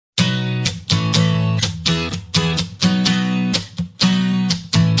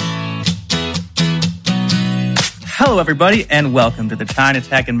Hello, everybody, and welcome to the China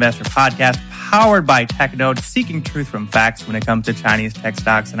Tech Investor Podcast, powered by TechNode, seeking truth from facts when it comes to Chinese tech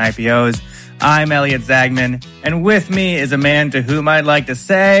stocks and IPOs. I'm Elliot Zagman, and with me is a man to whom I'd like to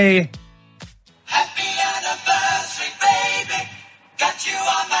say... Happy anniversary, baby. Got you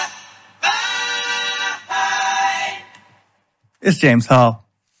on my mind. It's James Hall.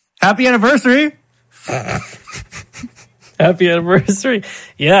 Happy anniversary! Happy anniversary.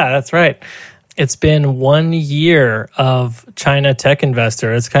 Yeah, that's right. It's been 1 year of China Tech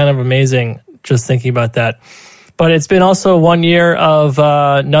Investor. It's kind of amazing just thinking about that. But it's been also 1 year of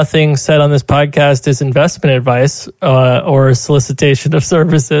nothing said on this podcast is investment advice or solicitation of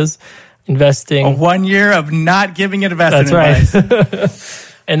services. Investing. 1 year of not giving investment advice. That's right.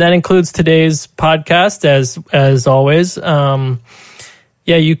 And that includes today's podcast, as always.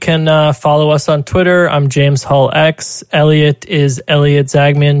 Yeah, you can follow us on Twitter. I'm James Hall X. Elliot is Elliot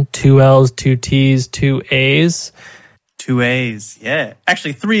Zagman. 2 L's, 2 T's, 2 A's. 2 A's, yeah.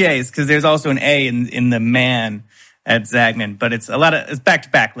 Actually, 3 A's, because there's also an A in the man at Zagman. But it's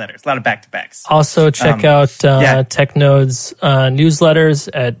back-to-back letters, a lot of back-to-backs. Also, check out TechNode's newsletters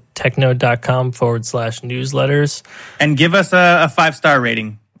at technode.com/newsletters. And give us a 5-star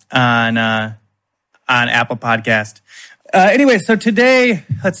rating on Apple Podcast. Anyway, so today,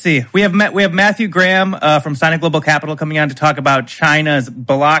 let's see. We have Matthew Graham from Sina Global Capital coming on to talk about China's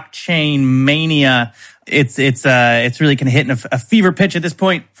blockchain mania. It's really kind of hitting a fever pitch at this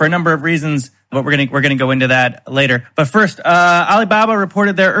point for a number of reasons, but we're gonna go into that later. But first, Alibaba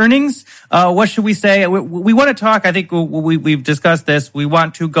reported their earnings. What should we say? We want to talk. I think we've discussed this. We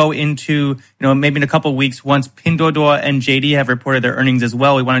want to go into maybe in a couple of weeks once Pinduoduo and JD have reported their earnings as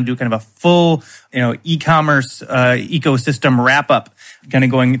well. We want to do kind of a full e-commerce ecosystem wrap up, kind of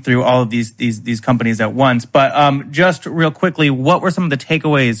going through all of these companies at once. But just real quickly, what were some of the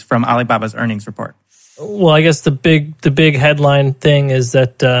takeaways from Alibaba's earnings report? Well, I guess the big headline thing is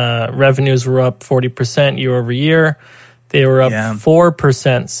that revenues were up 40% year over year. They were up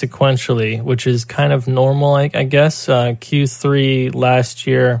 4% sequentially, which is kind of normal, I guess. Q3 last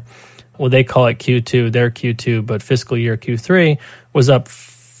year, well, they call it Q2, their Q2, but fiscal year Q3 was up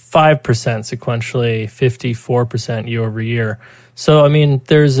 5% sequentially, 54% year over year. So, I mean,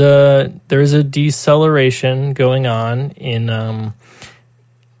 there's a deceleration going on in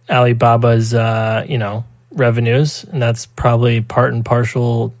Alibaba's, revenues, and that's probably part and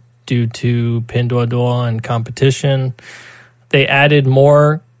parcel due to Pinduoduo and competition. They added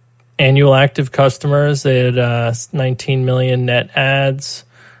more annual active customers. They had 19 million net adds.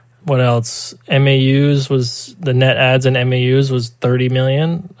 What else? The net adds and MAUs was 30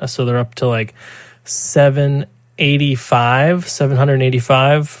 million. So they're up to like 785.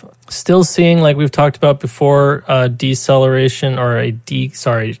 Still seeing, like we've talked about before, deceleration or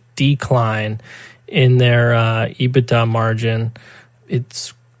decline in their EBITDA margin.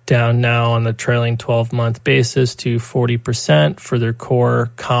 It's down now on the trailing 12-month basis to 40% for their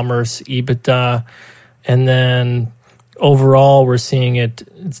core commerce EBITDA. And then overall, we're seeing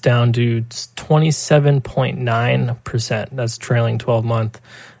it's down to 27.9%. That's trailing 12-month.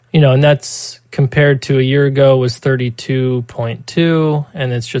 And that's compared to a year ago was 32.2,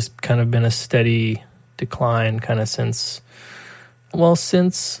 and it's just kind of been a steady decline kind of since when? I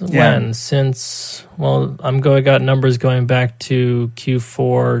got numbers going back to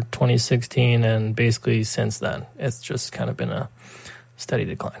Q4 2016, and basically since then, it's just kind of been a steady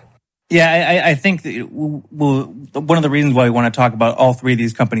decline. Yeah, I think that one of the reasons why we want to talk about all three of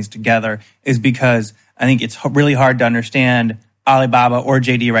these companies together is because I think it's really hard to understand Alibaba or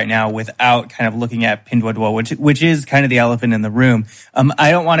JD right now without kind of looking at Pinduoduo, which is kind of the elephant in the room.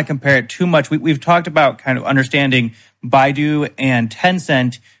 I don't want to compare it too much. We've talked about kind of understanding Baidu and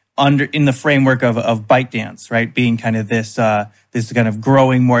Tencent in the framework of ByteDance, right? Being kind of this kind of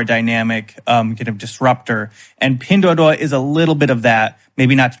growing, more dynamic kind of disruptor. And Pinduoduo is a little bit of that,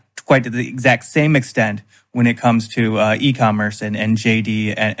 maybe not quite to the exact same extent when it comes to e-commerce and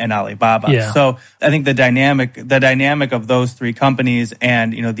JD and Alibaba. Yeah. So I think the dynamic of those three companies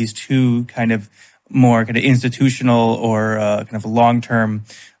and these two kind of more kind of institutional or kind of long-term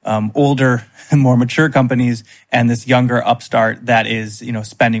older and more mature companies and this younger upstart that is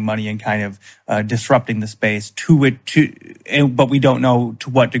spending money and kind of disrupting the space but we don't know to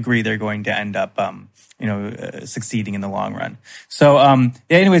what degree they're going to end up succeeding in the long run. So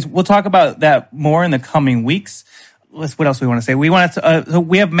anyways, we'll talk about that more in the coming weeks. What else we want to say? We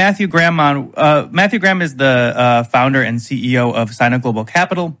have Matthew Graham on. Matthew Graham is the founder and CEO of Sina Global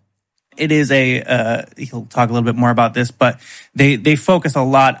Capital. It is he'll talk a little bit more about this, but they focus a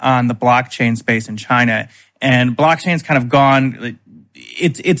lot on the blockchain space in China, and blockchain's kind of gone.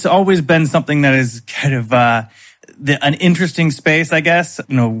 It's always been something that is kind of an interesting space, I guess.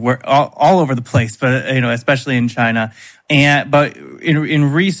 We're all over the place, but especially in China. But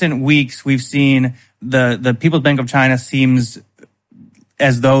in recent weeks, we've seen the People's Bank of China seems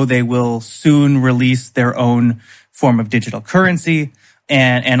as though they will soon release their own form of digital currency.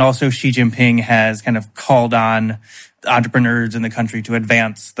 And also Xi Jinping has kind of called on entrepreneurs in the country to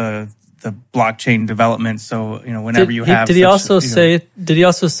advance the blockchain development. So, whenever did he also say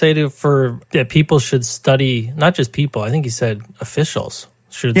that people should study, not just people, I think he said officials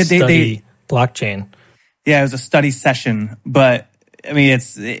should study blockchain. Yeah, it was a study session, but I mean,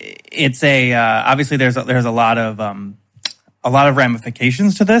 it's a obviously there's a lot of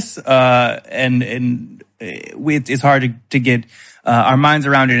ramifications to this, and it's hard to get our minds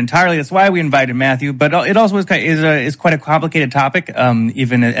around it entirely. That's why we invited Matthew, but it also is quite a complicated topic,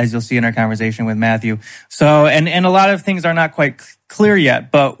 even as you'll see in our conversation with Matthew. So, and a lot of things are not quite clear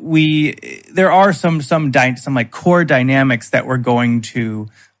yet, but there are some like core dynamics that we're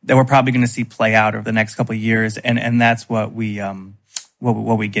probably going to see play out over the next couple of years, and that's what we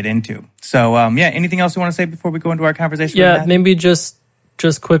get into. So, anything else you want to say before we go into our conversation? Yeah, maybe just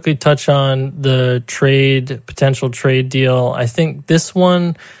quickly touch on the potential trade deal. I think this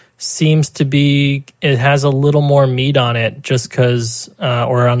one seems to be, it has a little more meat on it just because,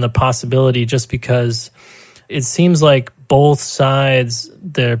 or on the possibility, just because it seems like both sides,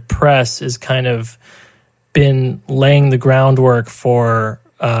 the press is kind of been laying the groundwork for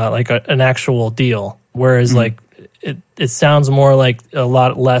an actual deal. Whereas it sounds more like a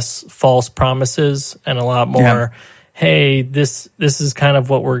lot less false promises and a lot more, hey, this is kind of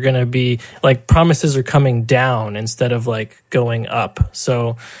what we're going to be, like promises are coming down instead of like going up.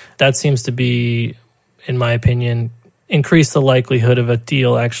 So that seems to be, in my opinion, increase the likelihood of a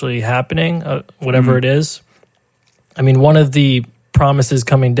deal actually happening, whatever it is. I mean, one of the promises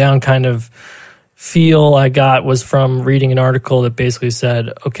coming down kind of feel I got was from reading an article that basically said,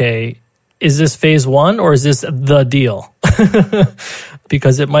 okay, is this phase one or is this the deal?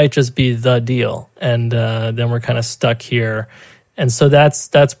 Because it might just be the deal, and then we're kind of stuck here. And so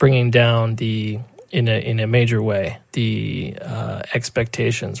that's bringing down in a major way the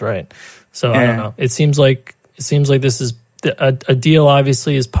expectations, right? So I don't know. It seems like this is a deal.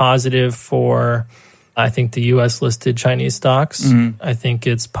 Obviously, is positive for, I think, the U.S. listed Chinese stocks. Mm-hmm. I think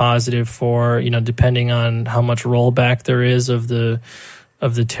it's positive for, depending on how much rollback there is of the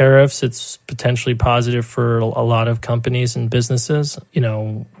tariffs, it's potentially positive for a lot of companies and businesses.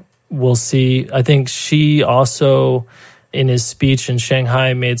 We'll see. I think Xi also, in his speech in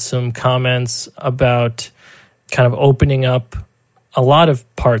Shanghai, made some comments about kind of opening up a lot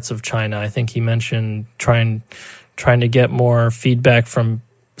of parts of China. I think he mentioned trying to get more feedback from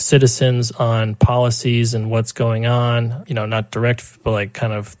citizens on policies and what's going on, not direct, but like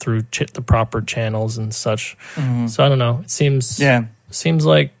kind of through the proper channels and such. Mm-hmm. So I don't know. It seems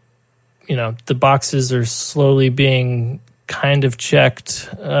like, the boxes are slowly being kind of checked.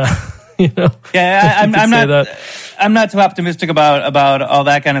 I'm not too optimistic about all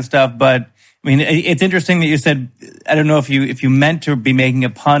that kind of stuff, but I mean, it's interesting that you said, I don't know if you meant to be making a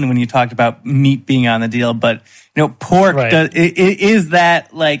pun when you talked about meat being on the deal, but pork, right. Is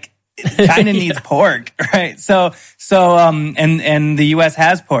that like China needs pork, right? So, and the U.S.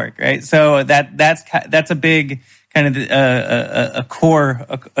 has pork, right? So that's a big kind of a core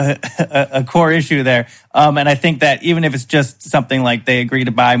issue there. And I think that even if it's just something like they agree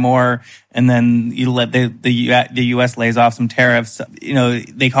to buy more and then you let the U.S. lays off some tariffs,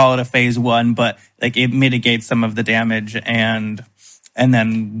 they call it a phase one, but like it mitigates some of the damage and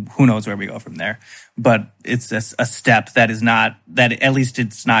then who knows where we go from there. But it's a step that at least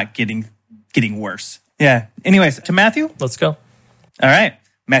it's not getting worse. Yeah. Anyways, to Matthew. Let's go. All right.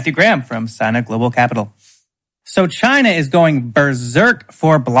 Matthew Graham from Sina Global Capital. So China is going berserk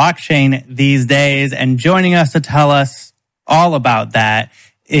for blockchain these days, and joining us to tell us all about that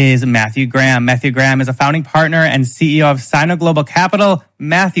is Matthew Graham. Matthew Graham is a founding partner and CEO of Sina Global Capital.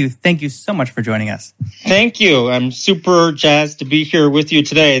 Matthew, thank you so much for joining us. Thank you. I'm super jazzed to be here with you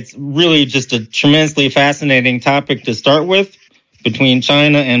today. It's really just a tremendously fascinating topic to start with between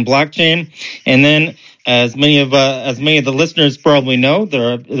China and blockchain. And then as many of the listeners probably know,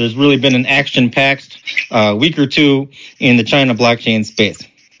 there's really been an action-packed week or two in the China blockchain space.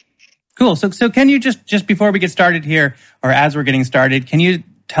 Cool. So can you just before we get started here, or as we're getting started, can you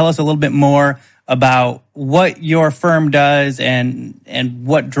tell us a little bit more about what your firm does and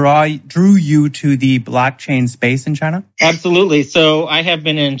what drew you to the blockchain space in China? Absolutely. So I have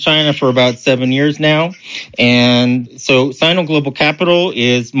been in China for about 7 years now. And so Sino Global Capital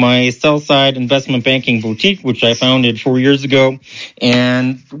is my sell-side investment banking boutique, which I founded 4 years ago.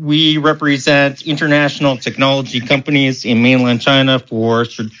 And we represent international technology companies in mainland China for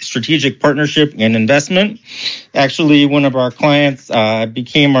strategic partnership and investment. Actually, one of our clients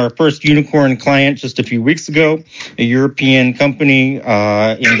became our first unicorn client just a few weeks ago, a European company in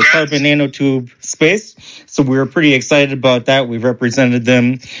the carbon nanotube space. So we're pretty excited about that. We've represented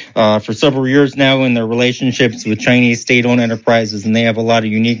them for several years now in their relationships with Chinese state-owned enterprises, and they have a lot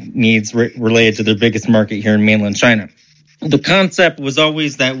of unique needs related to their biggest market here in mainland China. The concept was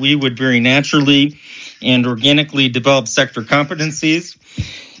always that we would very naturally and organically develop sector competencies.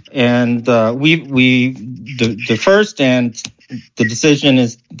 And the first and the decision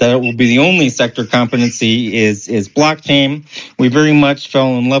is that it will be the only sector competency is blockchain. We very much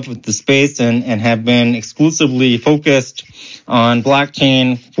fell in love with the space and have been exclusively focused on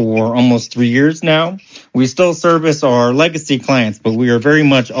blockchain for almost 3 years now. We still service our legacy clients, but we are very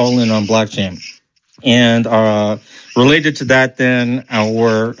much all in on blockchain. And related to that, then,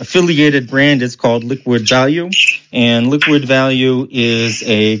 our affiliated brand is called Liquid Value. And Liquid Value is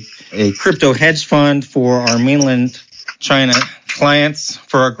a crypto hedge fund for our mainland China clients,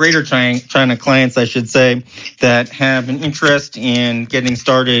 for our greater China clients, I should say, that have an interest in getting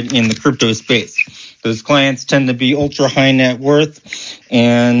started in the crypto space. Those clients tend to be ultra high net worth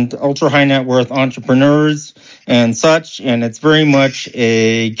entrepreneurs and such, and it's very much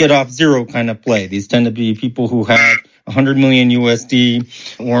a get off zero kind of play. These tend to be people who have 100 million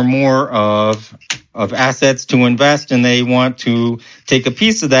USD or more of assets to invest, and they want to take a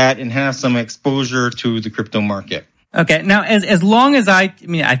piece of that and have some exposure to the crypto market. Okay. Now, as long as I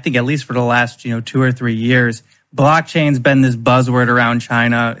think at least for the last, 2 or 3 years, blockchain's been this buzzword around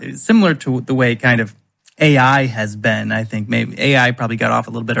China, similar to the way kind of AI has been. I think maybe AI probably got off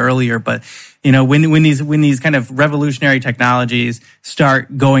a little bit earlier, but when these kind of revolutionary technologies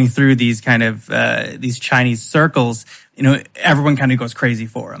start going through these kind of these Chinese circles, everyone kind of goes crazy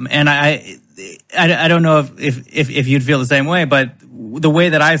for them. And I don't know if you'd feel the same way, but the way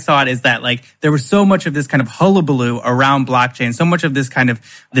that I saw it is that like there was so much of this kind of hullabaloo around blockchain, so much of this kind of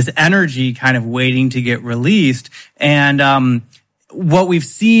this energy kind of waiting to get released. And what we've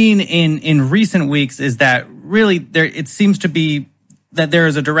seen in recent weeks is that really it seems to be that there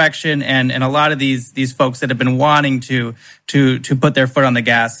is a direction, and a lot of these folks that have been wanting to put their foot on the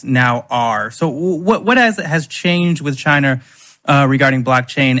gas now are. So what has changed with China regarding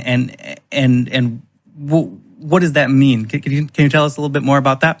blockchain, and what does that mean? Can you tell us a little bit more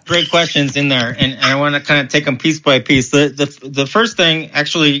about that? Great questions in there, and I want to kind of take them piece by piece. The first thing,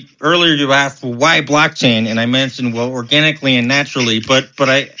 actually, earlier you asked, well, why blockchain? And I mentioned, well, organically and naturally, but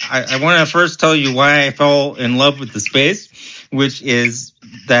I want to first tell you why I fell in love with the space, which is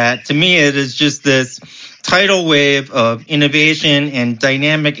that to me it is just this tidal wave of innovation and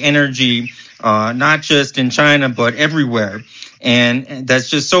dynamic energy, not just in China, but everywhere. And that's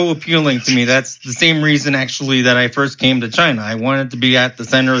just so appealing to me. That's the same reason, actually, that I first came to China. I wanted to be at the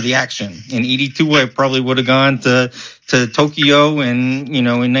center of the action. In 82, I probably would have gone to Tokyo, and,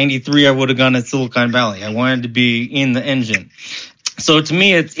 in 93, I would have gone to Silicon Valley. I wanted to be in the engine. So to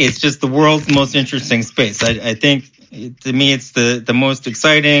me, it's just the world's most interesting space. I think, to me, it's the most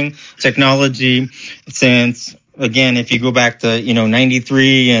exciting technology since, again, if you go back to,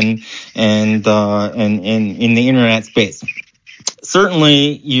 93 and in the internet space.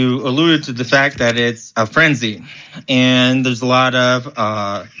 Certainly, you alluded to the fact that it's a frenzy, and there's a lot of,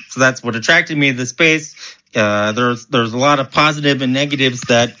 so that's what attracted me to the space. There's a lot of positive and negatives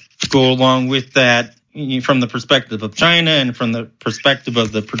that go along with that from the perspective of China and from the perspective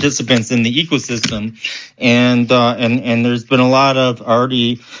of the participants in the ecosystem. And there's been a lot of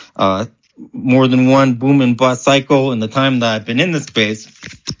already, more than one boom and bust cycle in the time that I've been in the space.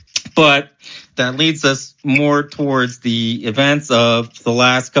 But that leads us more towards the events of the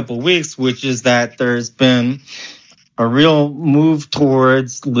last couple of weeks, which is that there's been a real move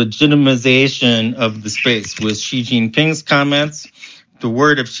towards legitimization of the space with Xi Jinping's comments. The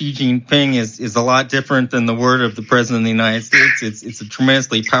word of Xi Jinping is a lot different than the word of the President of the United States. It's a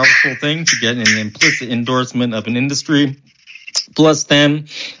tremendously powerful thing to get an implicit endorsement of an industry. Plus then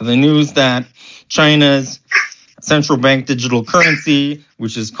the news that China's central bank digital currency,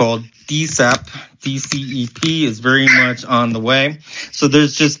 which is called DCEP, DCEP, is very much on the way. So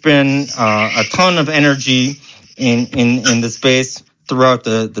there's just been a ton of energy in the space throughout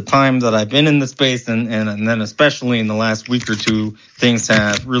the time that I've been in the space, and then especially in the last week or two, things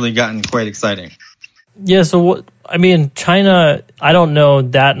have really gotten quite exciting. Yeah, so what, I mean, China, I don't know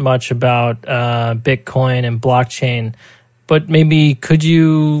that much about Bitcoin and blockchain, but maybe could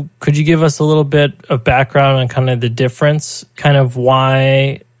you give us a little bit of background on kind of the difference, kind of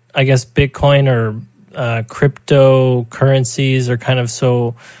why, I guess, Bitcoin or cryptocurrencies are kind of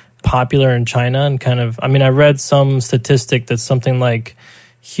so popular in China, and kind of, I mean, I read some statistic that something like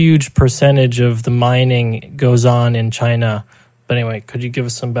huge percentage of the mining goes on in China. But anyway, could you give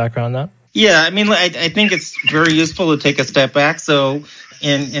us some background on that? Yeah, I mean, I think it's very useful to take a step back. So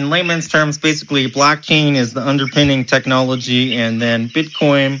in layman's terms, basically blockchain is the underpinning technology, and then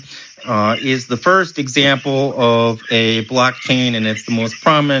Bitcoin is the first example of a blockchain, and it's the most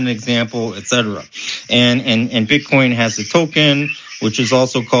prominent example, etc. And Bitcoin has a token, which is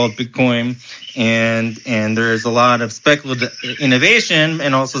also called Bitcoin, and there's a lot of speculative innovation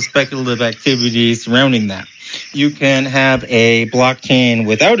and also speculative activity surrounding that. You can have a blockchain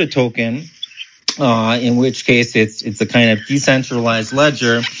without a token, in which case it's a kind of decentralized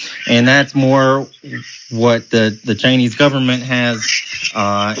ledger, and that's more what the Chinese government has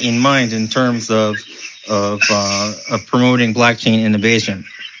in mind in terms of promoting blockchain innovation.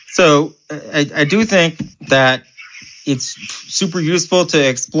 So I do think that it's super useful to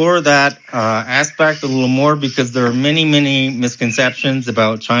explore that aspect a little more, because there are many misconceptions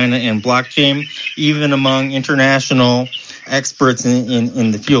about China and blockchain, even among international experts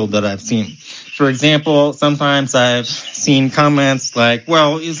in the field that I've seen. For example, sometimes I've seen comments like,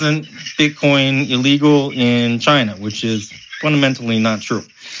 well, isn't Bitcoin illegal in China, which is fundamentally not true.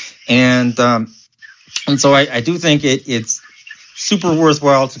 And so I do think it's super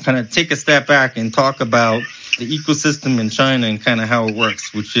worthwhile to kind of take a step back and talk about the ecosystem in China and kind of how it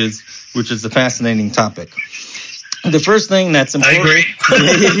works, which is a fascinating topic. The first thing that's important. I agree.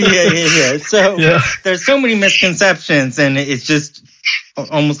 Yeah. So there's so many misconceptions, and it's just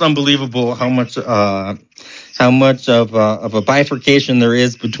almost unbelievable how much of a bifurcation there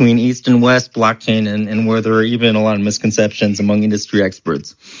is between East and West blockchain, and where there are even a lot of misconceptions among industry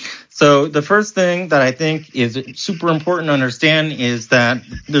experts. So the first thing that I think is super important to understand is that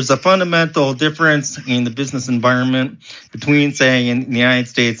there's a fundamental difference in the business environment between, say, in the United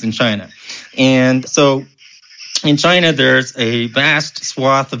States and China. And so in China, there's a vast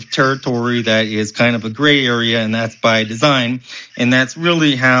swath of territory that is kind of a gray area, and that's by design. And that's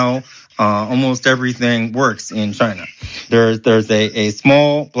really how almost everything works in China. There's a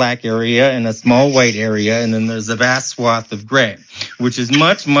small black area and a small white area, and then there's a vast swath of gray, which is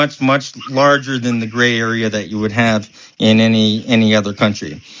much larger than the gray area that you would have in any other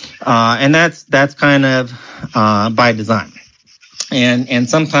country. And that's kind of by design. And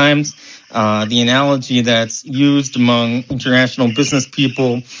sometimes the analogy that's used among international business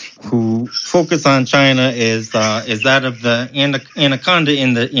people who focus on China is that of the anaconda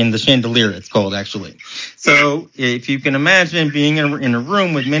in the chandelier, it's called, actually. So if you can imagine being in a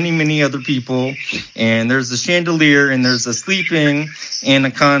room with many other people, and there's a chandelier and there's a sleeping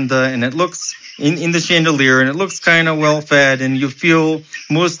anaconda, and it looks in the chandelier, and it looks kind of well fed, and you feel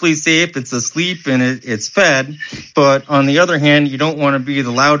mostly safe. It's asleep and it's fed. But on the other hand, you don't want to be the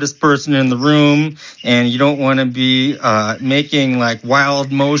loudest person in the room, and you don't want to be making like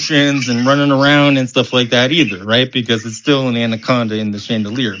wild motions and running around and stuff like that either, right? Because it's still an anaconda in the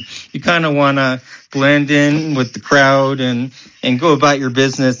chandelier. You kind of want to blend in with the crowd and go about your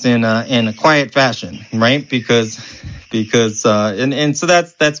business in a quiet fashion, right? Because so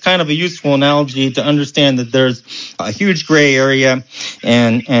that's kind of a useful analogy to understand that there's a huge gray area,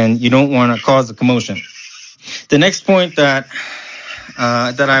 and you don't want to cause a commotion. The next point that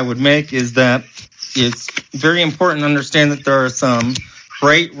I would make is that it's very important to understand that there are some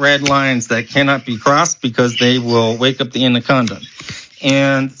bright red lines that cannot be crossed, because they will wake up the anaconda.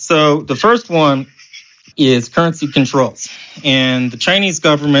 And so the first one is currency controls. And the Chinese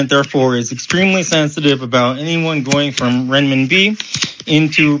government, therefore, is extremely sensitive about anyone going from renminbi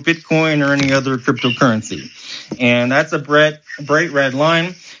into Bitcoin or any other cryptocurrency. And that's a bright red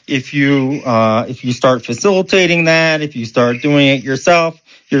line. If you start facilitating that, if you start doing it yourself,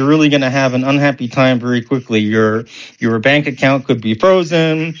 you're really going to have an unhappy time very quickly. Your bank account could be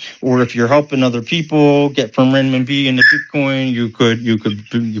frozen, or if you're helping other people get from renminbi into Bitcoin, you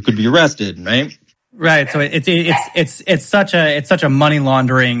could be arrested, right? Right. So it's such a money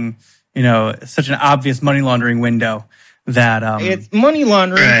laundering, such an obvious money laundering window that it's money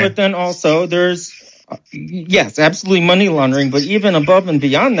laundering, right. But then also there's yes, absolutely money laundering, but even above and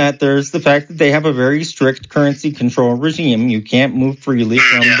beyond that, there's the fact that they have a very strict currency control regime. You can't move freely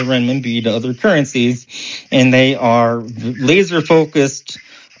from the renminbi to other currencies, and they are laser focused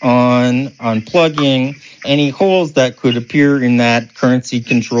on plugging any holes that could appear in that currency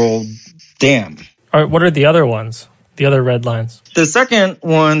control dam. What are the other ones? The other red lines? The second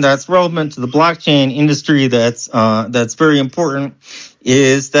one that's relevant to the blockchain industry that's very important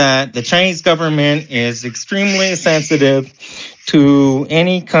is that the Chinese government is extremely sensitive to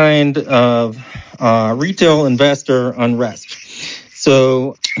any kind of retail investor unrest.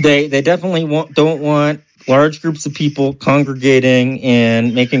 So they definitely don't want large groups of people congregating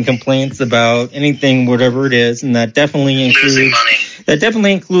and making complaints about anything, whatever it is, and that definitely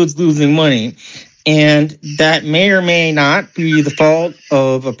includes losing money. And that may or may not be the fault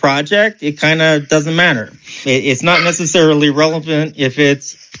of a project. It kind of doesn't matter. It's not necessarily relevant if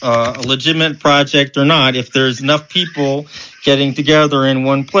it's a legitimate project or not. If there's enough people getting together in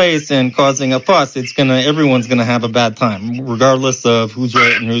one place and causing a fuss, everyone's gonna have a bad time, regardless of who's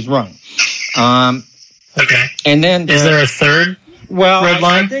right and who's wrong. Okay. And then is there a third? Well, red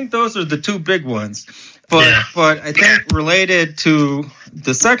line? I think those are the two big ones. But I think related to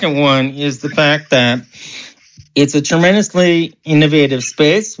the second one is the fact that it's a tremendously innovative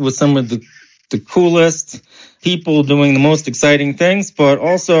space with some of the coolest people doing the most exciting things, but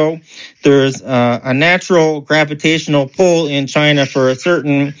also there's a natural gravitational pull in China for a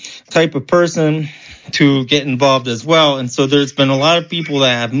certain type of person to get involved as well. And so there's been a lot of people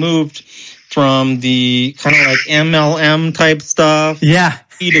that have moved from the kind of like MLM type stuff,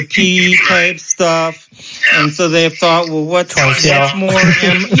 P2P type stuff, and so they've thought, well, what's more?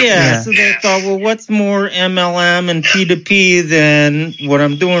 So they thought, well, what's more MLM and P2P than what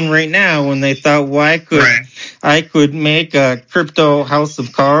I'm doing right now? And they thought, well, I could make a crypto house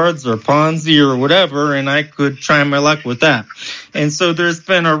of cards or Ponzi or whatever, and I could try my luck with that. And so there's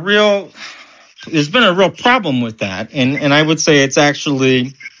been a real problem with that, and I would say it's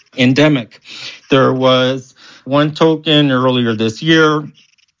actually endemic. There was one token earlier this year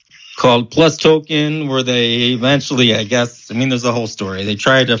called Plus Token, where they eventually, there's a whole story. They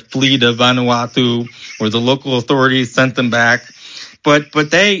tried to flee to Vanuatu, where the local authorities sent them back. But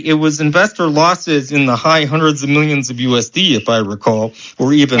it was investor losses in the high hundreds of millions of USD, if I recall,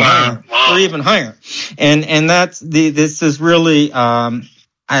 or even higher. And this is really, there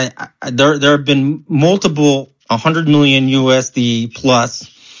have been multiple 100 million USD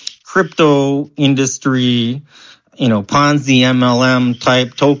plus crypto industry, Ponzi MLM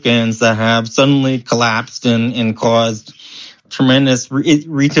type tokens that have suddenly collapsed and caused tremendous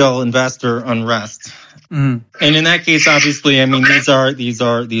retail investor unrest. And in that case, obviously, these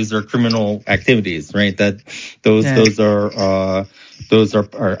are criminal activities, right? Those are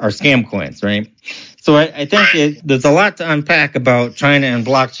scam coins, right? So I think there's a lot to unpack about China and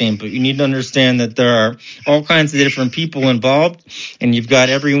blockchain, but you need to understand that there are all kinds of different people involved, and you've got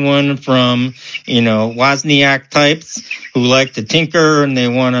everyone from, Wozniak types who like to tinker and they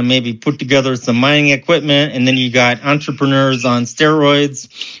want to maybe put together some mining equipment, and then you got entrepreneurs on steroids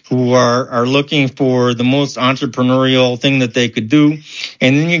who are looking for the most entrepreneurial thing that they could do,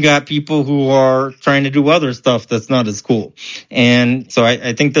 and then you got people who are trying to do other stuff that's not as cool. And so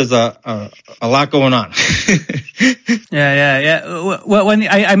I think there's a lot going on. Well, when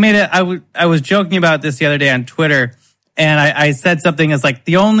I was joking about this the other day on Twitter, and I said something as like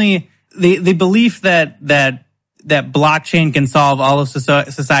the belief that blockchain can solve all of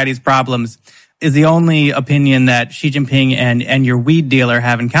society's problems is the only opinion that Xi Jinping and your weed dealer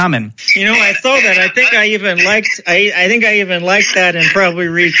have in common. I saw that. I think I even liked that and probably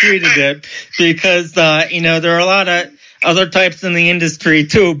retweeted it because there are a lot of other types in the industry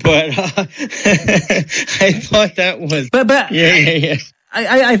too, but I thought that was. But yeah.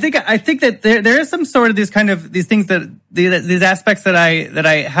 I think that there is some sort of these things these aspects that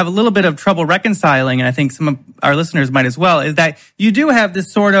I have a little bit of trouble reconciling, and I think some of our listeners might as well, is that you do have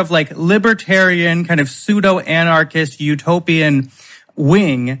this sort of like libertarian kind of pseudo-anarchist utopian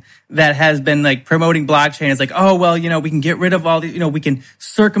wing that has been like promoting blockchain. It's like, oh, well, we can get rid of all the, we can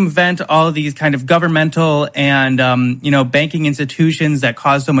circumvent all of these kind of governmental and, banking institutions that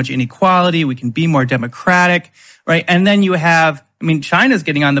cause so much inequality. We can be more democratic, right? And then you have, China's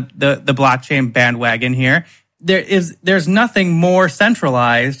getting on the blockchain bandwagon here. There's nothing more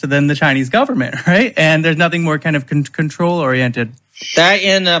centralized than the Chinese government, right? And there's nothing more kind of control oriented. That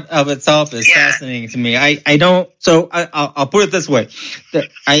in of itself is fascinating to me. I'll put it this way.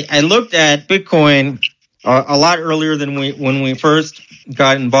 I looked at Bitcoin a lot earlier than when we first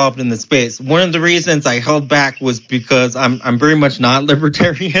got involved in the space. One of the reasons I held back was because I'm very much not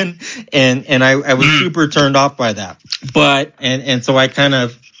libertarian, and I was super turned off by that. But so I kind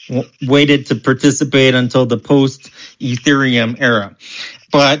of waited to participate until the post Ethereum era.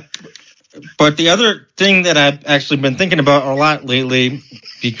 But the other thing that I've actually been thinking about a lot lately,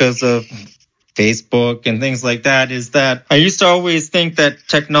 because of Facebook and things like that, is that I used to always think that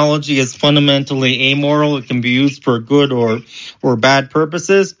technology is fundamentally amoral. It can be used for good or bad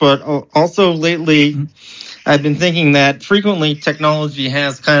purposes. But also lately, I've been thinking that frequently technology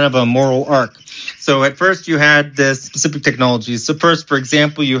has kind of a moral arc. So at first you had this specific technologies. So first, for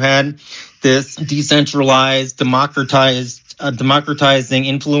example, you had this decentralized, democratizing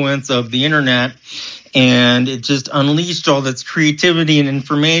influence of the internet, and it just unleashed all this creativity and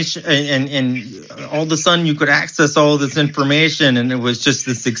information, and all of a sudden you could access all this information, and it was just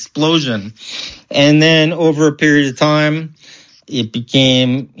this explosion. And then over a period of time, it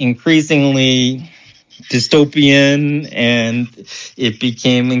became increasingly dystopian, and it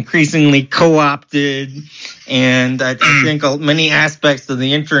became increasingly co-opted. And I think many aspects of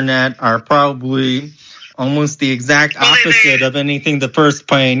the internet are probably almost the exact opposite of anything the first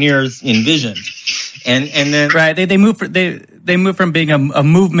pioneers envisioned. And then right, they move from being a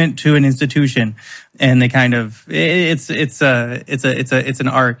movement to an institution, and they kind of it's an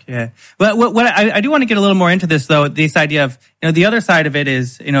arc. Yeah. But what I do want to get a little more into this though. This idea of the other side of it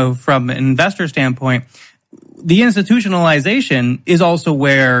is from an investor standpoint, the institutionalization is also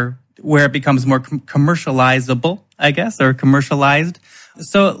where it becomes more commercializable, I guess, or commercialized.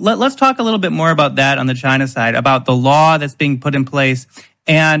 So let's talk a little bit more about that on the China side, about the law that's being put in place,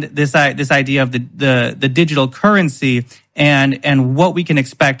 and this idea of the digital currency and what we can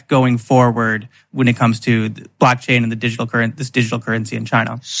expect going forward when it comes to the blockchain and this digital currency in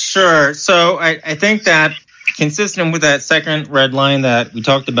China. Sure. So I think that consistent with that second red line that we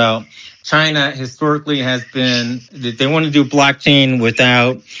talked about, China historically has been, they want to do blockchain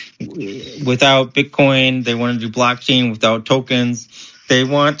without Bitcoin. They want to do blockchain without tokens. They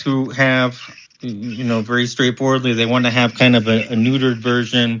want to have, very straightforwardly, they want to have kind of a neutered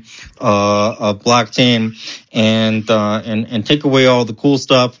version of blockchain and take away all the cool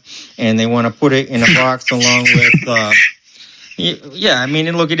stuff. And they want to put it in a box along with, look,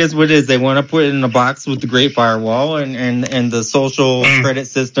 it is what it is. They want to put it in a box with the Great Firewall and the social credit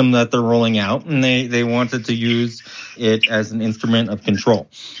system that they're rolling out. And they wanted to use it as an instrument of control.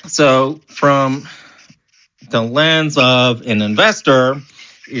 So from the lens of an investor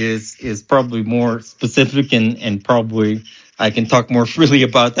is probably more specific and probably I can talk more freely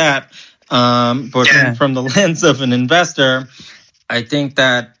about that. But from the lens of an investor, I think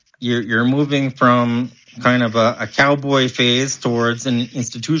that you're moving from kind of a cowboy phase towards an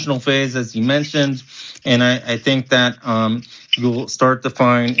institutional phase, as you mentioned. And I think that you'll start to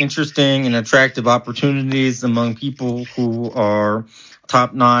find interesting and attractive opportunities among people who are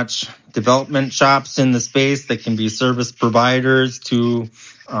top-notch development shops in the space that can be service providers to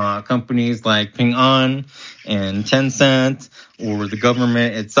companies like Ping An and Tencent or the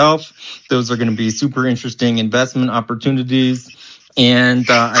government itself. Those are going to be super interesting investment opportunities. And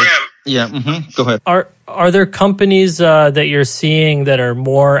go ahead. Are there companies that you're seeing that are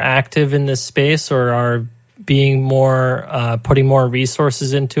more active in this space or are being more putting more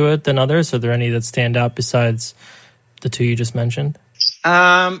resources into it than others? Are there any that stand out besides the two you just mentioned?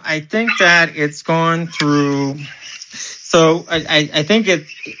 I think that it's gone through. So I think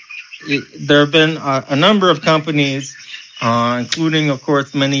there have been a number of companies, including, of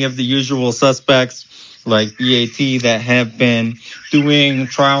course, many of the usual suspects like BAT that have been doing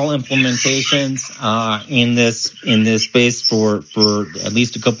trial implementations in this space for at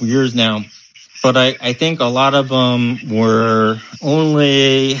least a couple years now. But I think a lot of them were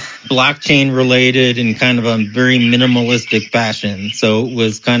only blockchain related in kind of a very minimalistic fashion. So it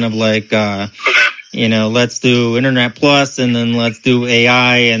was kind of like, let's do Internet Plus and then let's do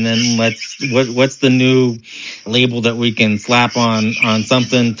AI and then what's the new label that we can slap on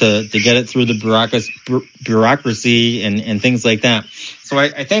something to get it through the bureaucracy and things like that. So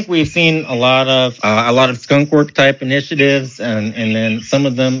I think we've seen a lot of skunkwork type initiatives, and then some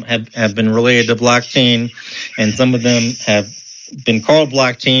of them have been related to blockchain, and some of them have been called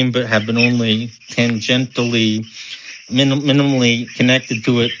blockchain but have been only tangentially, minimally connected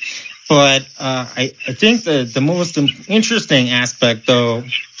to it. But I think the most interesting aspect, though,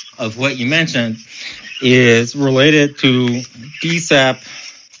 of what you mentioned is related to DSAP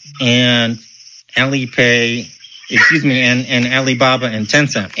and Alipay. And Alibaba and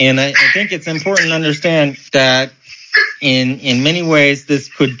Tencent. And I think it's important to understand that in many ways, this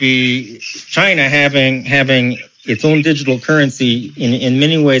could be China having its own digital currency in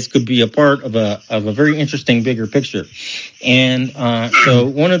many ways could be a part of a very interesting bigger picture. And so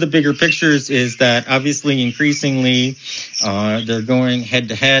one of the bigger pictures is that obviously increasingly they're going head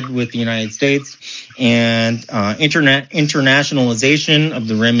to head with the United States, and internationalization of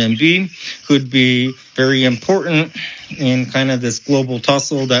the renminbi could be very important in kind of this global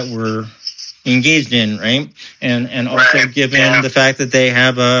tussle that we're engaged in, right? And also given the fact that they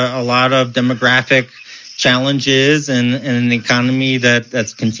have a lot of demographic challenges and an economy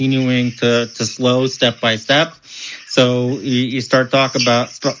that's continuing to slow step by step. So you start talking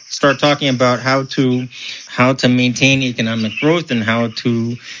about how to maintain economic growth and how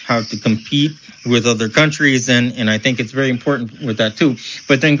to compete with other countries, and I think it's very important with that too.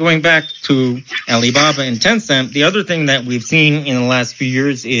 But then going back to Alibaba and Tencent, the other thing that we've seen in the last few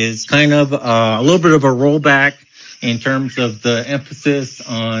years is kind of a little bit of a rollback in terms of the emphasis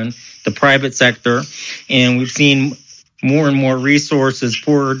on the private sector, and we've seen more and more resources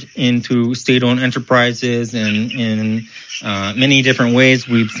poured into state-owned enterprises, and in many different ways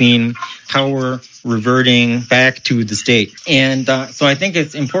we've seen power reverting back to the state. And so I think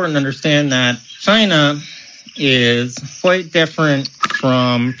it's important to understand that China is quite different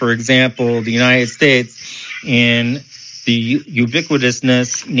from, for example, the United States in the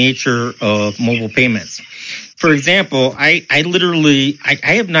ubiquitousness nature of mobile payments. For example, I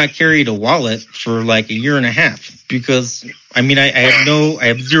have not carried a wallet for like a year and a half because I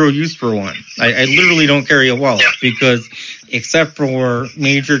have zero use for one. I literally don't carry a wallet because except for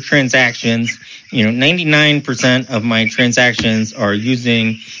major transactions, 99% of my transactions are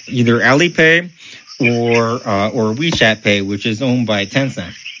using either Alipay or WeChat Pay, which is owned by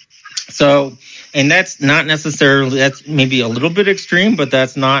Tencent. So, and that's maybe a little bit extreme, but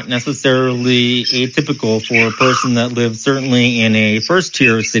that's not necessarily atypical for a person that lives certainly in a first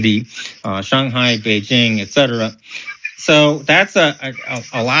tier city, Shanghai, Beijing, etc. So that's a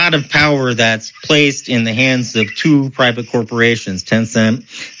lot of power that's placed in the hands of two private corporations, Tencent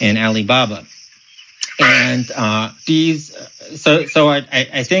and Alibaba. And I think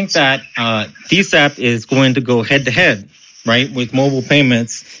that DSAP is going to go head to head, right, with mobile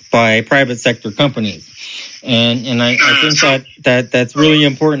payments by private sector companies. And I think that's really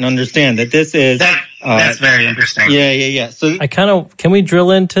important to understand that this is that's very interesting. Yeah. So can we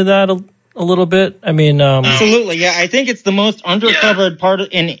drill into that a little bit? I mean, absolutely. Yeah, I think it's the most undercovered part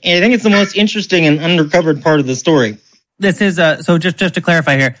and I think it's the most interesting and undercovered part of the story. This is so just to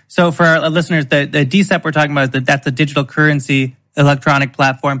clarify here. So for our listeners, the DSAP we're talking about that's a digital currency electronic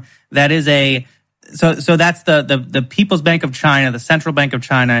platform. That is so that's the People's Bank of China, the Central Bank of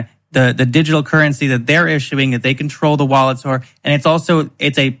China, the digital currency that they're issuing that they control the wallets for, and it's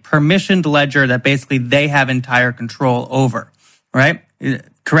a permissioned ledger that basically they have entire control over. Right?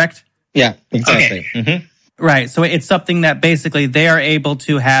 Correct? Yeah, exactly. Okay. Mm-hmm. Right. So it's something that basically they are able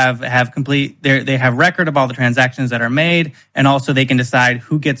to have complete, they have record of all the transactions that are made, and also they can decide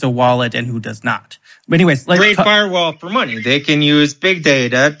who gets a wallet and who does not. But anyways, great firewall for money. They can use big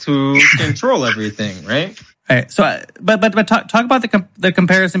data to control everything, right? Right. So, but talk about the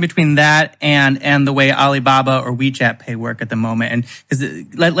comparison between that and the way Alibaba or WeChat Pay work at the moment, and because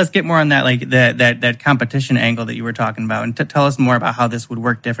let's get more on that, like that competition angle that you were talking about, and tell us more about how this would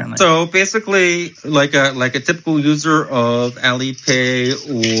work differently. So basically, like a typical user of Alipay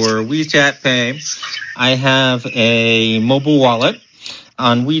or WeChat Pay, I have a mobile wallet.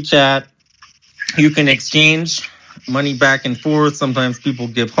 On WeChat, you can exchange money back and forth. Sometimes people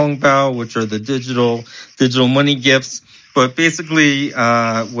give hongbao, which are the digital money gifts. But basically,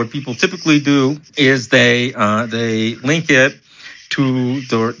 what people typically do is they link it to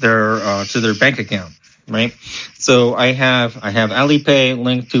their bank account, right? So I have Alipay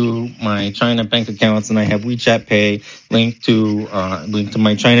linked to my China bank accounts, and I have WeChat Pay linked to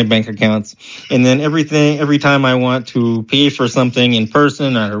my China bank accounts. And then every time I want to pay for something in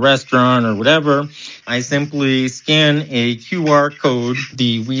person at a restaurant or whatever, I simply scan a QR code,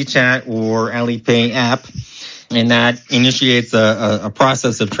 the WeChat or Alipay app, and that initiates a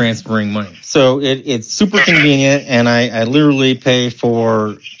process of transferring money. So it's super convenient, and I literally pay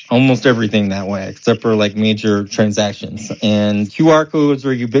for almost everything that way, except for like major transactions. And QR codes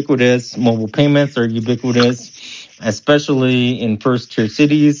are ubiquitous. Mobile payments are ubiquitous, especially in first-tier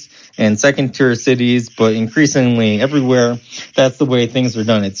cities and second-tier cities, but increasingly everywhere. That's the way things are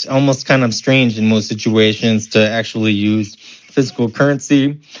done. It's almost kind of strange in most situations to actually use physical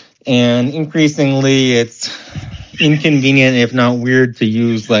currency. And increasingly, it's inconvenient, if not weird, to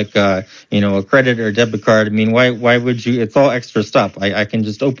use like a credit or debit card. I mean, why would you? It's all extra stuff. I can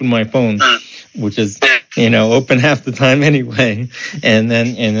just open my phone, which is open half the time anyway, and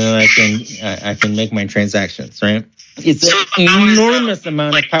then I can make my transactions, right? it's an enormous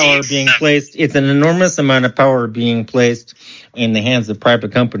amount of power being placed. It's an enormous amount of power being placed in the hands of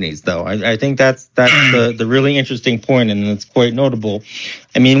private companies, though. I think that's the really interesting point, and it's quite notable.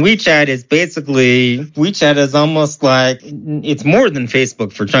 I mean, WeChat is almost like it's more than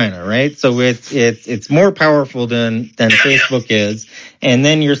Facebook for China, right? So it's more powerful than Facebook is. And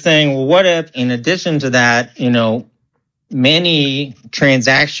then you're saying, well, what if in addition to that, many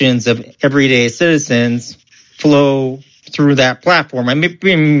transactions of everyday citizens flow through that platform? I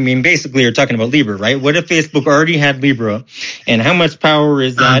mean, basically, you're talking about Libra, right? What if Facebook already had Libra, and how much power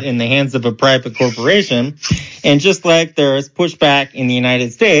is that in the hands of a private corporation? And just like there's pushback in the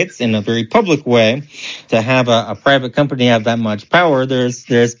United States in a very public way to have a private company have that much power, there's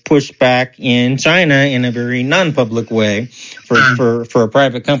pushback in China in a very non-public way for a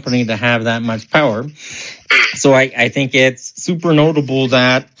private company to have that much power. So I think it's super notable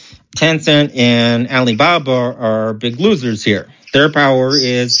that Tencent and Alibaba are big losers here. Their power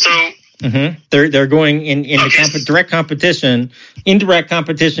is they're going in indirect competition,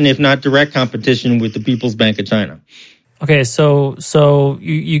 if not direct competition, with the People's Bank of China. Okay, so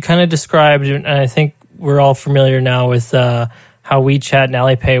you kind of described, and I think we're all familiar now with how WeChat and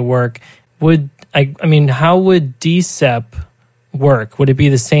Alipay work. How would DCEP work? Would it be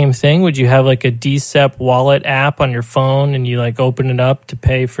the same thing? Would you have like a DCEP wallet app on your phone and you like open it up to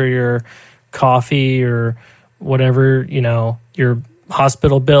pay for your coffee or whatever, your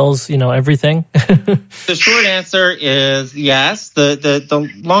hospital bills, everything? The short answer is yes. The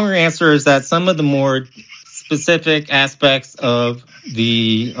longer answer is that some of the more specific aspects of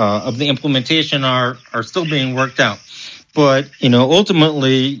the implementation are still being worked out. But,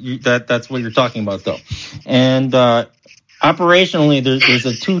 ultimately that's what you're talking about though. And, operationally, there's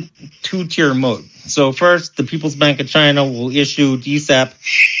a two-tier mode. So first, the People's Bank of China will issue DCEP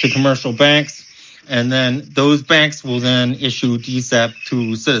to commercial banks, and then those banks will then issue DCEP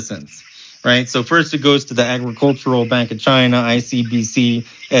to citizens, right? So first it goes to the Agricultural Bank of China, ICBC,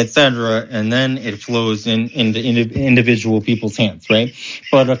 etc., and then it flows into individual people's hands, right?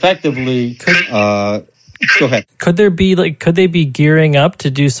 But effectively, go ahead. Could they be gearing up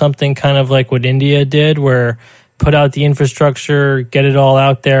to do something kind of like what India did, where put out the infrastructure, get it all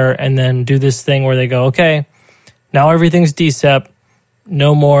out there, and then do this thing where they go, okay, now everything's DCEP,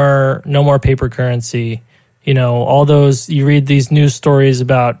 no more paper currency. All those, you read these news stories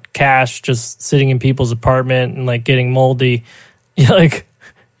about cash just sitting in people's apartment and like getting moldy. There's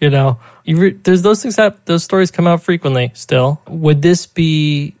those things those stories come out frequently still. Would this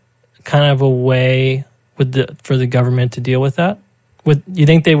be kind of a way for the government to deal with that? You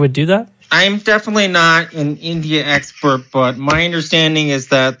think they would do that? I'm definitely not an India expert, but my understanding is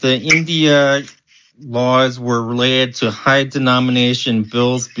that the India laws were related to high denomination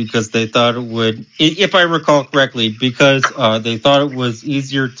bills because they thought it would, if I recall correctly, because they thought it was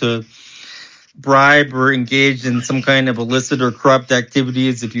easier to bribe or engage in some kind of illicit or corrupt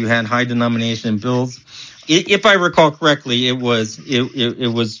activities if you had high denomination bills. If I recall correctly, it was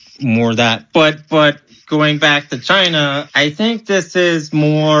more that. But going back to China, I think this is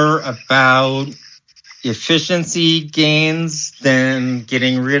more about efficiency gains than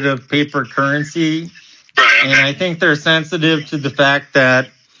getting rid of paper currency. And I think they're sensitive to the fact that,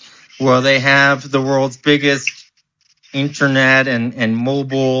 they have the world's biggest internet and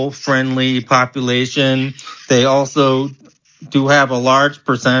mobile friendly population. They also do have a large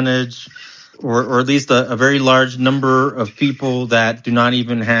percentage, or at least a very large number of people that do not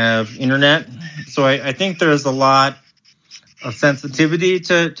even have internet. So I think there's a lot of sensitivity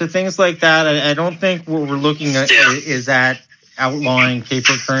to things like that. I don't think what we're looking at is at outlawing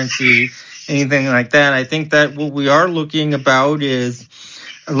paper currency, anything like that. I think that what we are looking at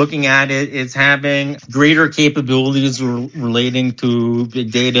is having greater capabilities relating to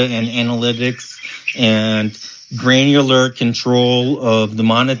big data and analytics and granular control of the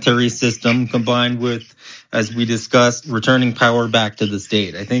monetary system, combined with, as we discussed, returning power back to the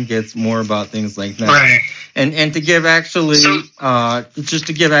state. I think it's more about things like that. Right. And to give actually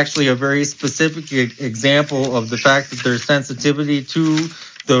a very specific example of the fact that there's sensitivity to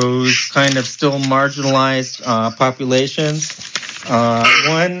those kind of still marginalized populations.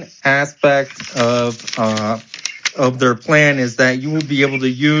 One aspect of their plan is that you will be able to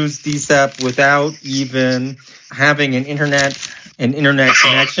use DCEP without even having an internet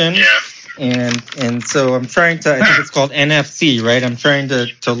connection. Yeah. And so I'm trying to, I think it's called NFC, right? I'm trying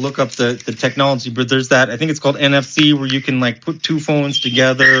to look up the technology, but there's that, I think it's called NFC, where you can like put two phones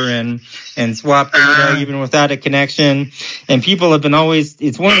together and swap data even without a connection. And people have been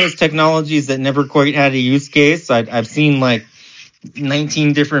it's one of those technologies that never quite had a use case. I've seen like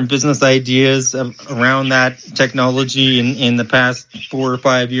 19 different business ideas around that technology in the past 4 or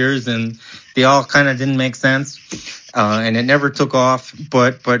 5 years, and they all kind of didn't make sense, and it never took off.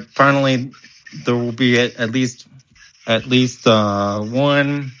 But finally, there will be at least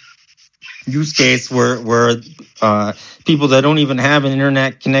one use case where people that don't even have an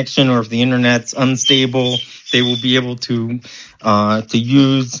internet connection, or if the internet's unstable, they will be able to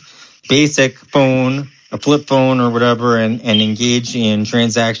use basic phone, a flip phone or whatever, and engage in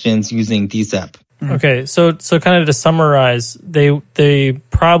transactions using DSEP. Okay, so kind of to summarize, they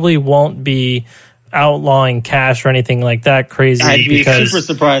probably won't be outlawing cash or anything like that crazy. I'd be because super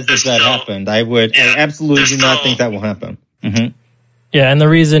surprised if that happened. I absolutely do not think that will happen. Mm-hmm. Yeah, and the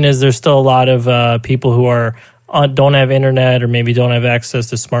reason is there's still a lot of people who don't have internet or maybe don't have access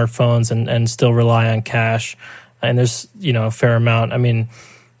to smartphones and still rely on cash. And there's a fair amount. I mean,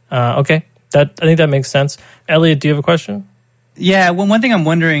 okay, I think that makes sense. Elliot, do you have a question? Yeah, one thing I'm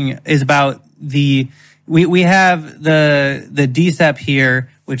wondering is about we have the DSEP here,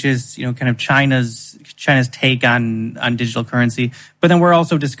 which is kind of China's take on digital currency, but then we're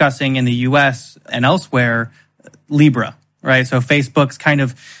also discussing in the U.S. and elsewhere Libra, right? So Facebook's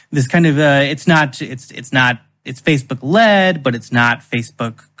it's Facebook led, but it's not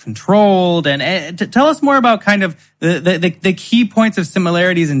Facebook controlled. And tell us more about kind of the key points of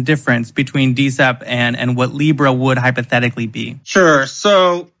similarities and difference between DSEP and what Libra would hypothetically be. Sure.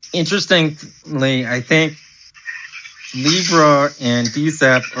 So interestingly, I think Libra and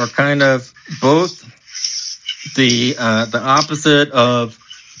DSEP are kind of both the opposite of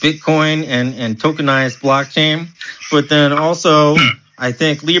Bitcoin and tokenized blockchain, but then also I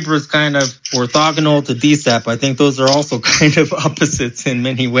think Libra is kind of orthogonal to DSEP. I think those are also kind of opposites in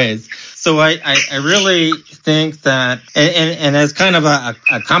many ways. So I really think that, and as kind of a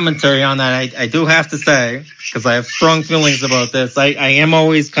commentary on that, I do have to say, because I have strong feelings about this, I am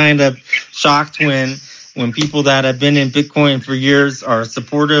always kind of shocked when people that have been in Bitcoin for years are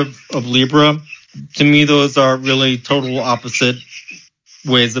supportive of Libra. To me, those are really total opposite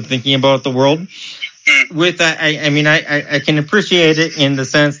ways of thinking about the world. With that, I can appreciate it in the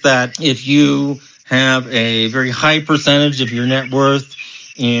sense that if you have a very high percentage of your net worth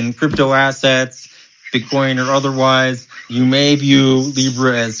in crypto assets, Bitcoin or otherwise, you may view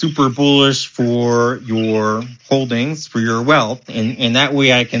Libra as super bullish for your holdings, for your wealth. And that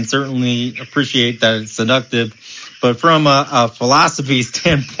way I can certainly appreciate that it's seductive. But from a philosophy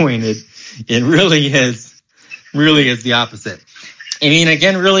standpoint, it really is the opposite. I mean,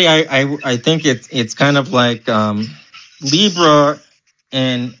 again, really, I think it's kind of like Libra,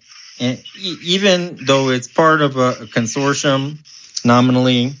 and even though it's part of a consortium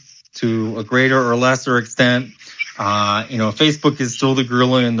nominally to a greater or lesser extent, Facebook is still the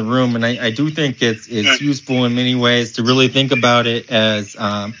gorilla in the room, and I do think it's useful in many ways to really think about it as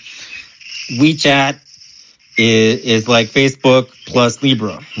WeChat is like Facebook plus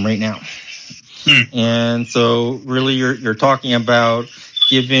Libra right now. And so really you're talking about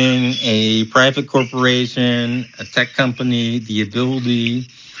giving a private corporation, a tech company, the ability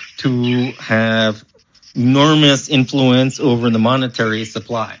to have enormous influence over the monetary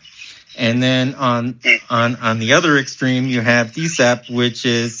supply. And then on the other extreme, you have DSEP, which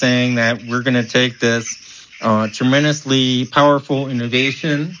is saying that we're going to take this tremendously powerful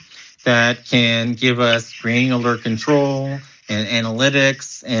innovation that can give us granular control and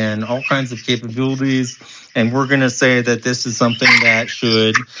analytics and all kinds of capabilities. And we're going to say that this is something that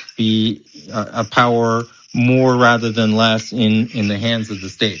should be a power more rather than less in the hands of the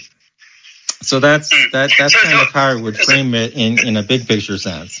state. So that's kind of how I would frame it in a big picture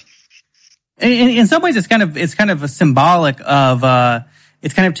sense. In some ways, it's kind of a symbolic of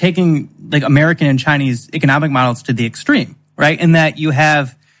it's kind of taking like American and Chinese economic models to the extreme, right? In that you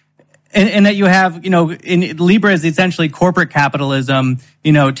have in Libra is essentially corporate capitalism,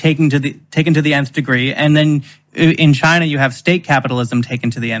 taken to the nth degree, and then in China you have state capitalism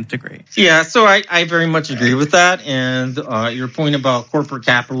taken to the nth degree. Yeah, so I very much agree with that, and your point about corporate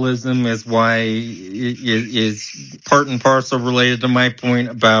capitalism is why it is part and parcel related to my point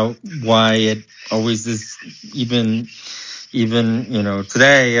about why it always is even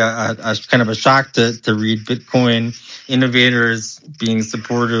today a kind of a shock to read Bitcoin innovators being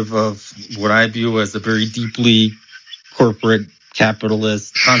supportive of what I view as a very deeply corporate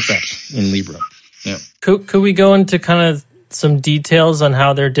capitalist concept in Libra. Yeah. Could we go into kind of some details on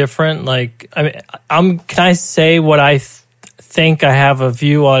how they're different? Like, can I say what I think I have a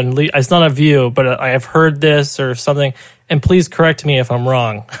view on? It's not a view, but I have heard this or something. And please correct me if I'm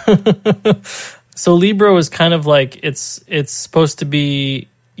wrong. So Libra was kind of like it's supposed to be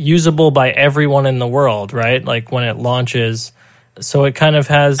usable by everyone in the world, right? Like when it launches. So it kind of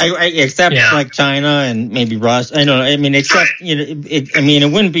has, except like China and maybe Russia. I don't know. I mean, except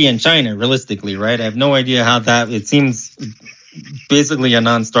it wouldn't be in China realistically, right? I have no idea how that. It seems basically a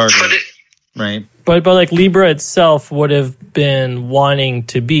non-starter, right? But like Libra itself would have been wanting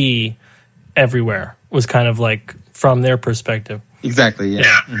to be everywhere. Was kind of like from their perspective. Exactly. Yeah.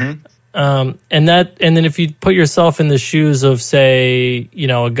 Mm-hmm. And then if you put yourself in the shoes of, say,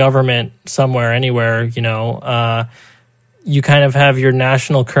 a government somewhere, anywhere, you kind of have your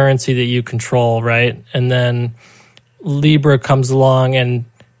national currency that you control, right? And then Libra comes along, and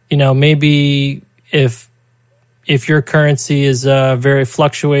maybe if your currency is very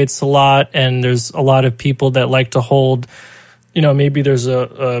fluctuates a lot, and there's a lot of people that like to hold, maybe there's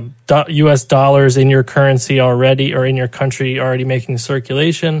a U.S. dollars in your currency already, or in your country already making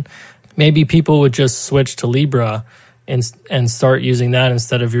circulation. Maybe people would just switch to Libra and start using that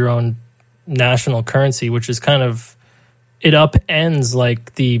instead of your own national currency, which is kind of, it upends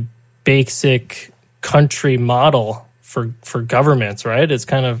like the basic country model for governments, right? It's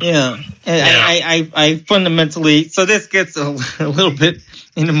kind of... Yeah. I fundamentally... So this gets a little bit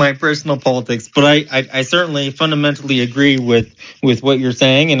into my personal politics, but I certainly fundamentally agree with what you're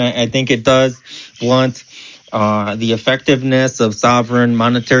saying, and I think it does blunt the effectiveness of sovereign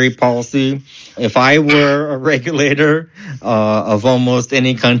monetary policy. If I were a regulator of almost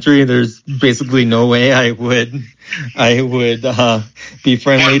any country, there's basically no way I would be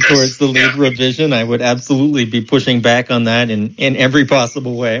friendly towards the Libra vision. I would absolutely be pushing back on that in every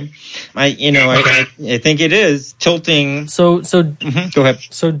possible way. I think it is tilting. So go ahead.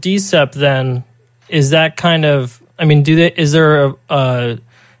 So DCEP then, is that kind of, is there an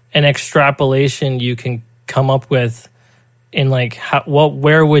extrapolation you can come up with in like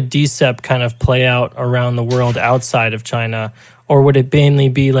where would DCEP kind of play out around the world outside of China, or would it mainly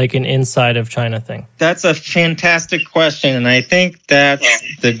be like an inside of China thing? That's a fantastic question, and I think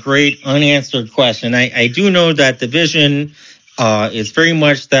that's the great unanswered question. I do know that the vision is very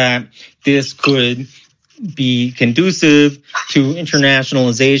much that this could be conducive to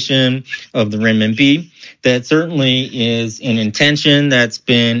internationalization of the renminbi. That certainly is an intention that's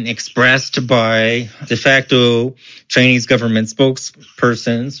been expressed by de facto Chinese government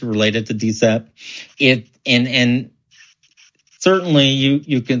spokespersons related to DCEP. And certainly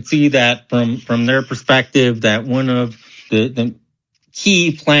you can see that from their perspective that one of the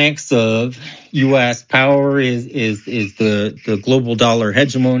key planks of U.S. power is the global dollar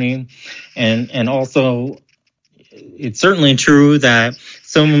hegemony, and also it's certainly true that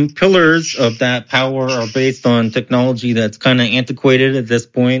some pillars of that power are based on technology that's kind of antiquated at this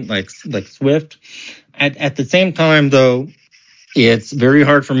point, like SWIFT. At the same time, though, it's very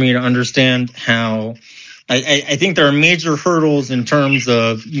hard for me to understand how. I think there are major hurdles in terms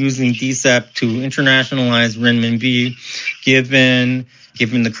of using DCEP to internationalize renminbi, given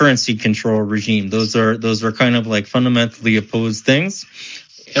the currency control regime. Those are kind of like fundamentally opposed things.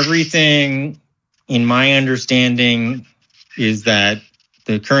 Everything, in my understanding, is that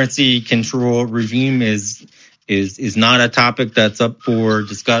the currency control regime is not a topic that's up for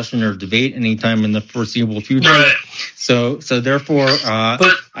discussion or debate anytime in the foreseeable future. Right. So therefore,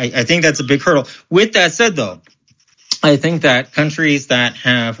 I think that's a big hurdle. With that said, though, I think that countries that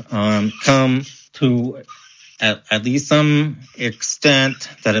have come to at least some extent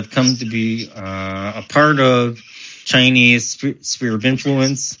that have come to be a part of Chinese sphere of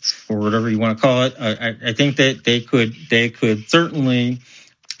influence, or whatever you want to call it, I think that they could certainly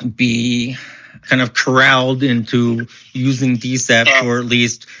be kind of corralled into using DCEP for at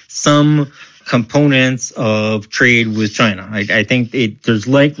least some components of trade with China. I think there's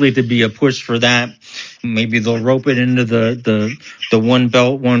likely to be a push for that. Maybe they'll rope it into the one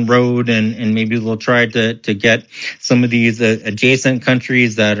belt, one road, and maybe they'll try to get some of these adjacent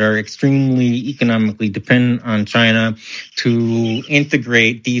countries that are extremely economically dependent on China to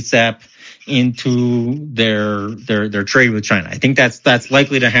integrate DCEP into their trade with China. I think that's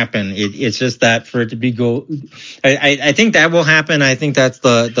likely to happen. It's just that for it to be I think that will happen. I think that's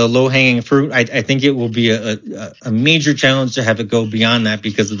the low hanging fruit. I think it will be a major challenge to have it go beyond that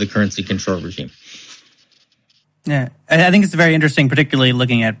because of the currency control regime. Yeah, I think it's very interesting, particularly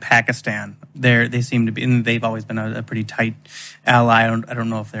looking at Pakistan. They seem to be, and they've always been a pretty tight ally. I don't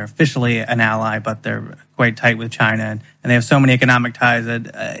know if they're officially an ally, but they're quite tight with China, and they have so many economic ties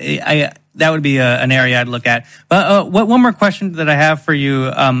that that would be an area I'd look at. But one more question that I have for you.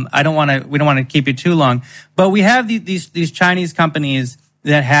 We don't want to keep you too long, but we have these Chinese companies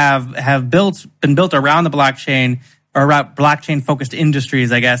that have been built around the blockchain, or blockchain focused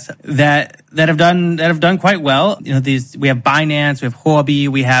industries, I guess, that have done quite well. We have Binance, we have Huobi,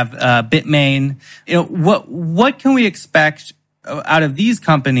 we have Bitmain. What can we expect out of these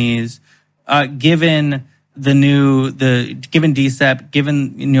companies, given given DCEP,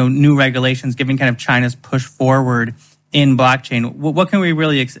 given new regulations, given kind of China's push forward in blockchain, what can we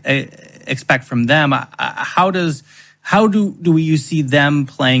really expect from them? How do you see them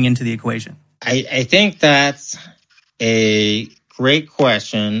playing into the equation? I think that's a great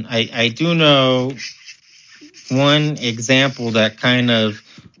question. I do know one example that kind of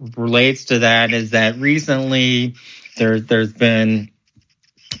relates to that is that recently there's been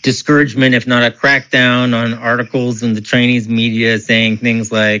discouragement, if not a crackdown, on articles in the Chinese media saying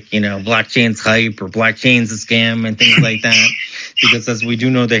things like, blockchain's hype or blockchain's a scam and things like that, because as we do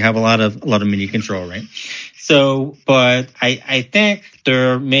know, they have a lot of media control, right? So, but I think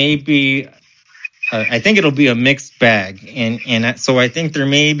there may be, I think it'll be a mixed bag. And so I think there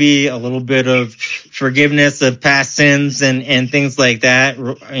may be a little bit of forgiveness of past sins and things like that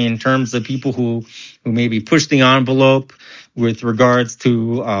in terms of people who maybe push the envelope with regards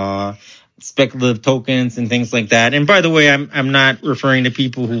to speculative tokens and things like that. And by the way, I'm not referring to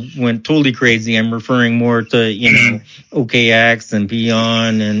people who went totally crazy. I'm referring more to, OKX and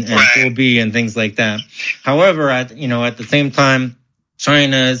Beyond and Huobi and things like that. However, at the same time,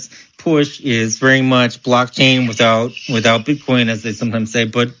 China's push is very much blockchain without Bitcoin, as they sometimes say,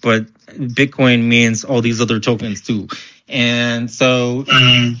 but Bitcoin means all these other tokens too. And so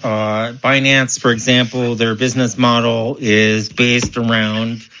Binance, for example, their business model is based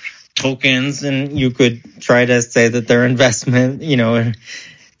around tokens, and you could try to say that their investment,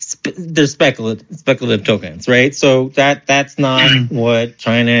 they're speculative tokens, right? So that's not what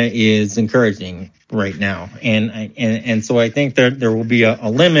China is encouraging right now. And so I think there will be a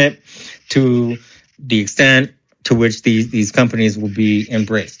limit to the extent to which these companies will be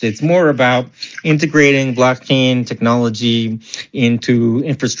embraced. It's more about integrating blockchain technology into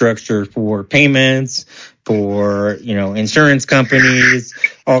infrastructure for payments, for, insurance companies,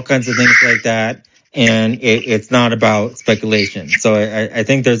 all kinds of things like that. And it's not about speculation. So I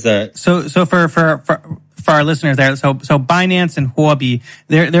think there's So for our listeners there, so Binance and Huobi,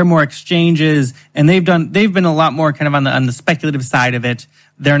 they're more exchanges, and they've been a lot more kind of on the speculative side of it.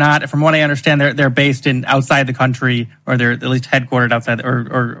 They're not, from what I understand, they're based outside the country, or they're at least headquartered outside,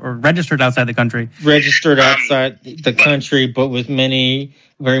 or registered outside the country. Registered outside the country, but with many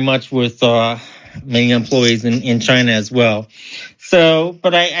employees in China as well. So,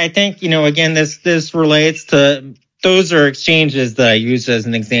 but I think, again, this relates to, those are exchanges that I used as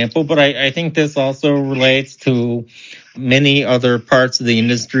an example, but I think this also relates to many other parts of the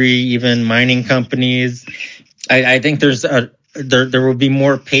industry, even mining companies. I think there will be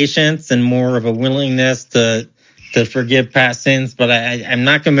more patience and more of a willingness to forgive past sins, but I'm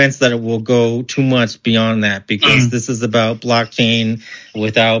not convinced that it will go too much beyond that, because this is about blockchain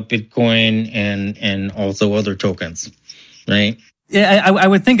without Bitcoin and also other tokens, right? Yeah, I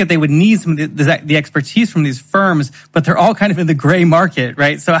would think that they would need some of the expertise from these firms, but they're all kind of in the gray market,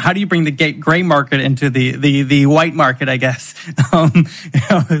 right? So how do you bring the gray market into the white market, I guess? How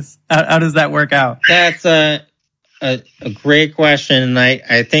does that work out? That's a great question, and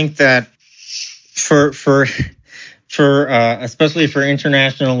I think that for especially for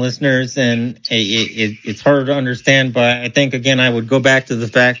international listeners, and it's hard to understand, but I think, again, I would go back to the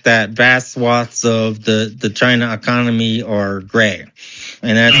fact that vast swaths of the China economy are gray,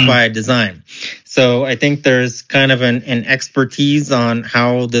 and that's by design. So I think there's kind of an expertise on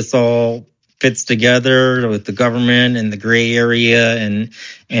how this all fits together with the government and the gray area, and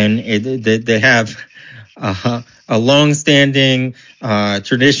they have a long-standing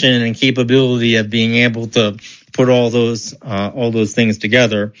tradition and capability of being able to put all those things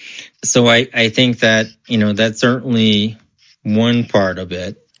together. So I think that, that's certainly one part of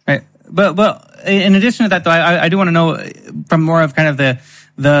it. Right. But in addition to that, though, I do want to know from more of kind of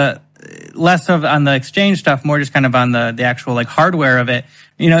the less of on the exchange stuff, more just kind of on the actual like hardware of it.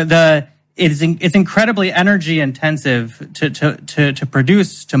 It's incredibly energy intensive to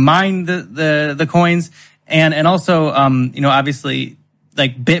produce, to mine the coins, and also obviously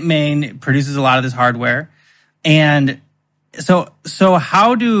like Bitmain produces a lot of this hardware. And so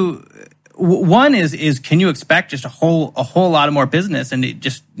how one is can you expect just a whole lot of more business and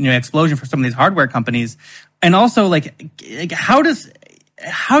just explosion for some of these hardware companies? And also like how do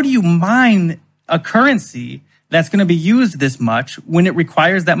you mine a currency that's going to be used this much when it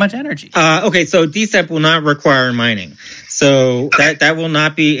requires that much energy? Okay, so DCEP will not require mining. So that will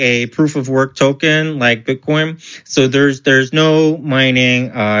not be a proof of work token like Bitcoin. So there's no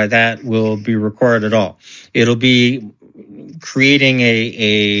mining that will be required at all. It'll be creating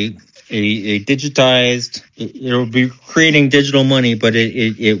a digitized. It'll be creating digital money, but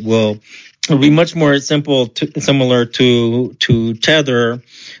it will It would be much more similar to Tether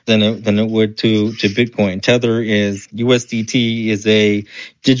than it would to Bitcoin. Tether is USDT is a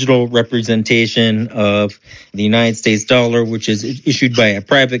digital representation of the United States dollar, which is issued by a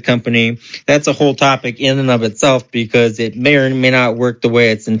private company. That's a whole topic in and of itself because it may or may not work the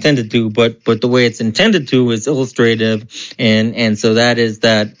way it's intended to, but the way it's intended to is illustrative. And so that is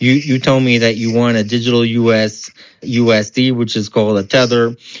that you told me that you want a digital USD, which is called a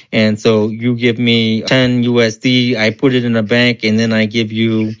Tether. And so you give me 10 USD, I put it in a bank, and then I give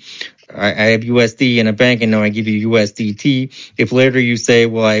you, I have USD in a bank, and now I give you USDT. If later you say,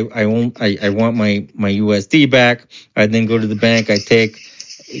 well, I want my USD back, I then go to the bank, I take,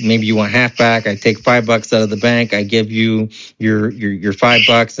 maybe you want half back, I take $5 out of the bank, I give you your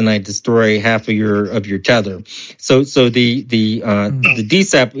 $5, and I destroy half of your Tether. So the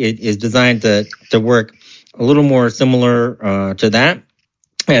DCEP is designed to work a little more similar to that,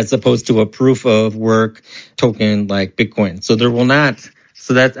 as opposed to a proof of work token like Bitcoin. So there will not.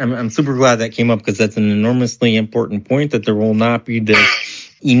 So that I'm super glad that came up because that's an enormously important point, that there will not be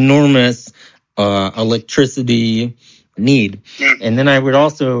this enormous electricity need. And then I would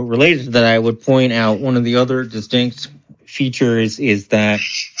also, related to that, I would point out one of the other distinct features is that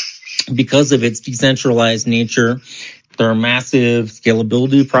because of its decentralized nature, there are massive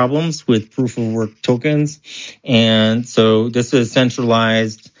scalability problems with proof of work tokens. And so this is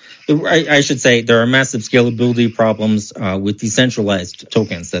centralized. I should say there are massive scalability problems with decentralized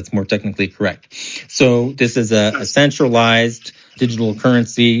tokens. That's more technically correct. So this is a centralized digital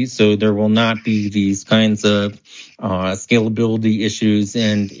currency. So there will not be these kinds of scalability issues,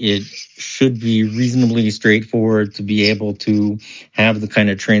 and it should be reasonably straightforward to be able to have the kind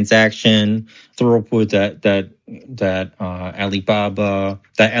of transaction throughput that Alibaba,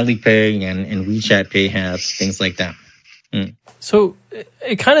 that Alipay and WeChat Pay have, things like that. So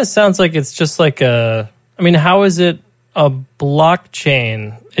it kind of sounds like it's just like how is it a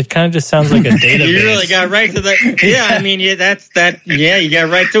blockchain? It kind of just sounds like a database. You really got right to that. Yeah, I mean, you got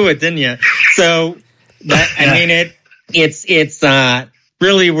right to it, didn't you? So it's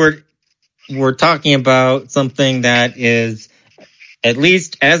really we're talking about something that is at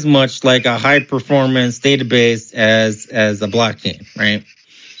least as much like a high performance database as a blockchain, right?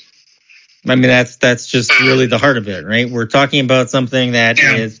 I mean, that's just really the heart of it, right? We're talking about something that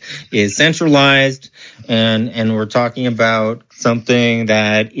is centralized, and we're talking about something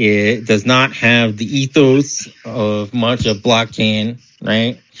that does not have the ethos of much of blockchain,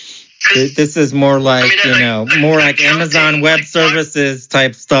 right? This is more like, more like Amazon Web Services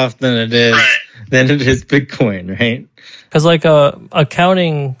type stuff than it is Bitcoin, right? Because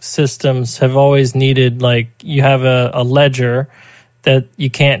accounting systems have always needed, you have a ledger that you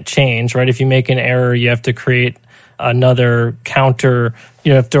can't change, right? If you make an error, you have to create another counter.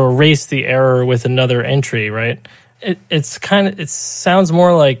 You have to erase the error with another entry, right? It sounds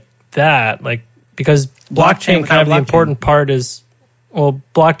more like that, because blockchain kind of the important part is,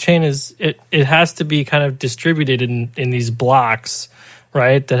 blockchain is it has to be kind of distributed in these blocks,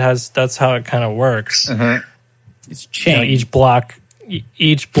 right? That's how it kind of works. It's chain.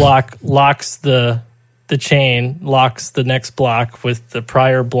 Each block locks the chain, locks the next block with the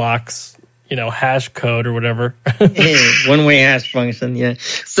prior block's, hash code or whatever. One-way hash function, yeah.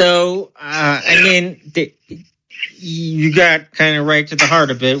 So, you got kind of right to the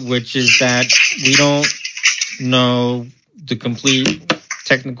heart of it, which is that we don't know the complete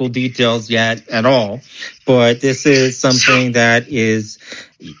technical details yet at all, but this is something that is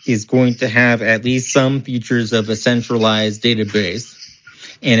going to have at least some features of a centralized database.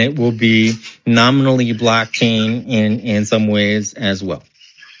 And it will be nominally blockchain in some ways as well.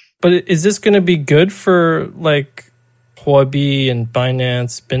 But is this going to be good for Huobi and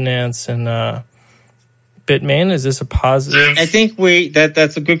Binance and Bitmain? Is this a positive? I think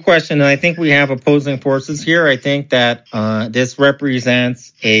that's a good question. And I think we have opposing forces here. I think that this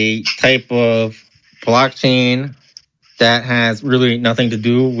represents a type of blockchain that has really nothing to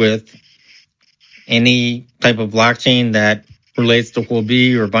do with any type of blockchain that relates to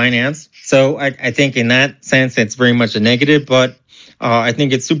Huobi or Binance. So I think in that sense, it's very much a negative, but I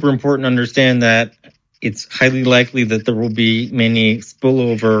think it's super important to understand that it's highly likely that there will be many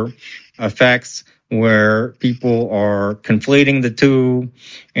spillover effects where people are conflating the two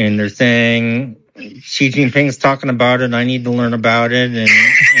and they're saying, Xi Jinping's talking about it, I need to learn about it. And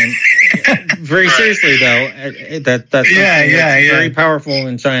very seriously though, that's very powerful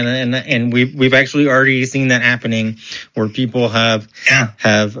in China. And we've actually already seen that happening where people have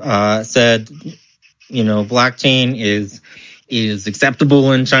said, blockchain is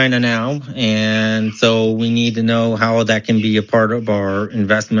acceptable in China now. And so we need to know how that can be a part of our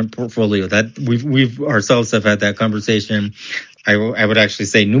investment portfolio. That we've ourselves have had that conversation. I would actually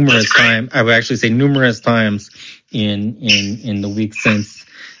say numerous times. I would actually say numerous times in the weeks since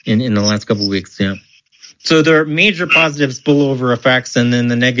in the last couple of weeks. Yeah. So there are major positive spillover effects, and then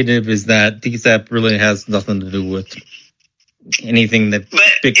the negative is that DCEP really has nothing to do with anything that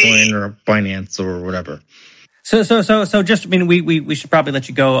Bitcoin or Binance or whatever. So just, I mean, we should probably let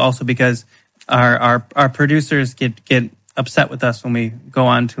you go also because our producers get upset with us when we go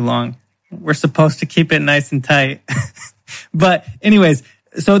on too long. We're supposed to keep it nice and tight. But anyways,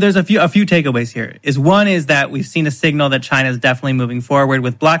 so there's a few takeaways here. One is that we've seen a signal that China is definitely moving forward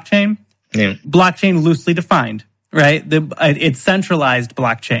with blockchain. Yeah. Blockchain loosely defined, right? It's centralized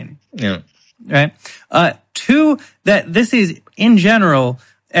blockchain. Yeah. Right. Two, that this is in general,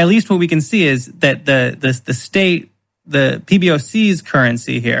 at least what we can see is that the state, the PBOC's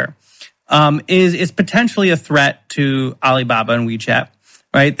currency here, is potentially a threat to Alibaba and WeChat.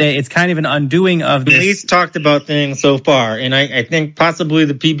 Right, it's kind of an undoing of this. At least talked about things so far, and I think possibly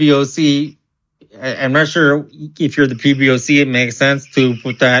the PBOC. I'm not sure if you're the PBOC, it makes sense to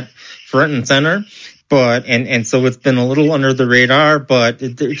put that front and center. But and so it's been a little under the radar. But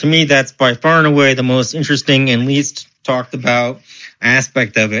to me, that's by far and away the most interesting and least talked about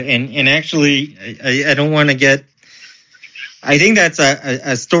aspect of it. And actually, I don't want to get. I think that's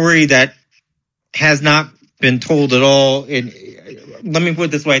a story that has not been told at all. Let me put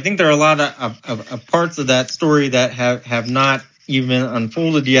it this way. I think there are a lot of parts of that story that have not even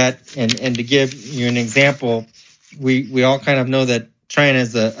unfolded yet. And to give you an example, we all kind of know that China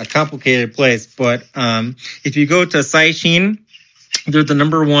is a complicated place. But if you go to Caixin, they're the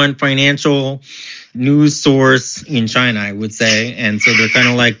number one financial news source in China, I would say. And so they're kind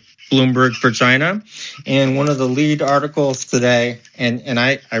of like Bloomberg for China. And one of the lead articles today, and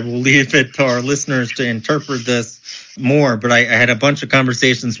I will leave it to our listeners to interpret this more, but I had a bunch of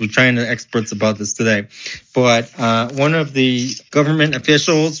conversations with China experts about this today. But one of the government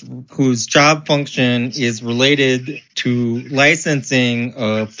officials whose job function is related to licensing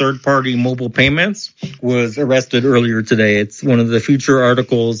of third-party mobile payments was arrested earlier today. It's one of the feature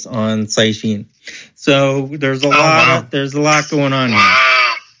articles on Caixin. So there's a lot going on here.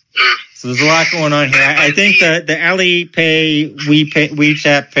 So there's a lot going on here. I think the Alipay,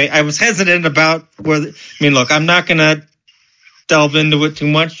 WeChat Pay, I was hesitant about whether, I mean, look, I'm not going to delve into it too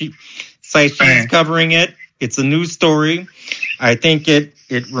much. Caixin's covering it. It's a news story. I think it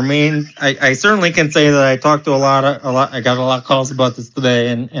remains, I certainly can say that I talked to a lot, I got a lot of calls about this today,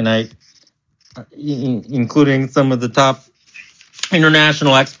 and I, including some of the top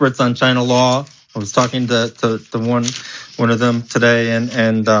international experts on China law. I was talking to one of them today,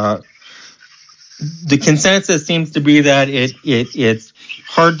 and the consensus seems to be that it's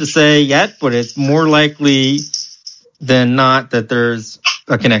hard to say yet, but it's more likely than not that there's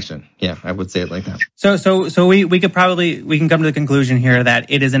a connection. Yeah, I would say it like that. So we can come to the conclusion here that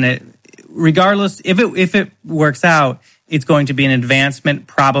it isn't regardless if it works out, it's going to be an advancement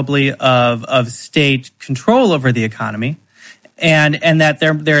probably of state control over the economy, and that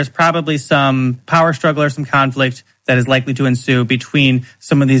there's probably some power struggle or some conflict that is likely to ensue between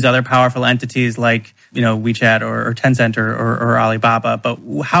some of these other powerful entities like, WeChat or Tencent or Alibaba. But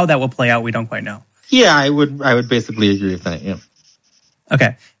how that will play out, we don't quite know. Yeah, I would basically agree with that. Yeah.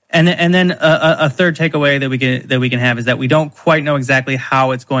 Okay. And then a third takeaway that we can have is that we don't quite know exactly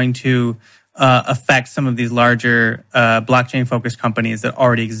how it's going to affect some of these larger blockchain focused companies that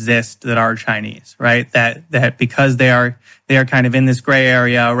already exist that are Chinese, right? That because they are kind of in this gray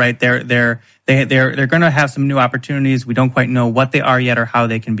area, right? They're going to have some new opportunities. We don't quite know what they are yet or how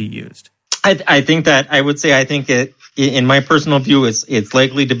they can be used. I think it, in my personal view, it's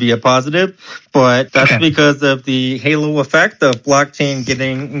likely to be a positive, but that's because of the halo effect of blockchain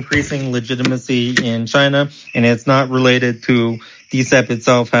getting increasing legitimacy in China, and it's not related to DCEP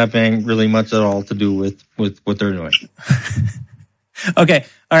itself having really much at all to do with what they're doing. Okay.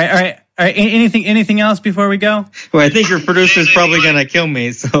 All right. Anything else before we go? Well, I think your producer's probably going to kill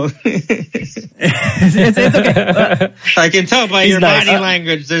me, so. it's okay. I can tell by your body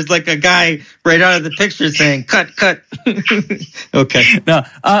language. There's like a guy right out of the picture saying, cut. Okay. No,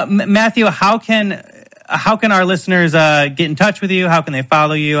 Matthew, how can our listeners get in touch with you? How can they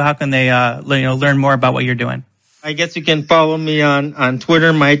follow you? How can they learn more about what you're doing? I guess you can follow me on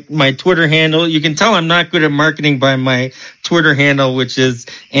Twitter. My Twitter handle, you can tell I'm not good at marketing by my Twitter handle, which is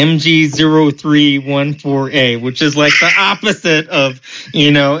MG0314A, which is like the opposite of,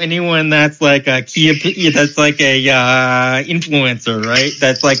 anyone that's like a that's like a influencer, right?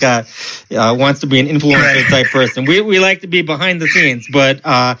 That's like a wants to be an influencer type person. We like to be behind the scenes, but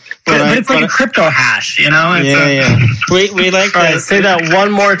it's like a crypto hash, Yeah. We like to say that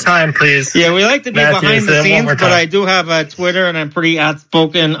one more time, please. Yeah, we like to be behind the scenes, but I do have a Twitter and I'm pretty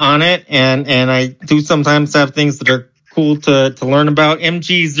outspoken on it, and I do sometimes have things that are cool to learn about.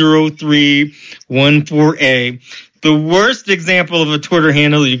 MG0314A, the worst example of a Twitter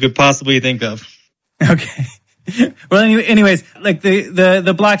handle you could possibly think of. Okay. Well, anyways, like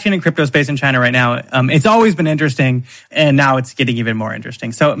the blockchain and crypto space in China right now, it's always been interesting, and now it's getting even more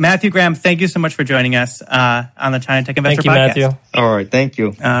interesting. So, Matthew Graham, thank you so much for joining us on the China Tech Investor Podcast. Thank you, Matthew. All right, thank you.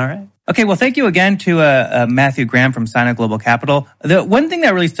 All right. Okay, well, thank you again to Matthew Graham from Sina Global Capital. The one thing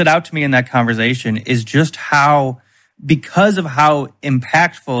that really stood out to me in that conversation is just how, because of how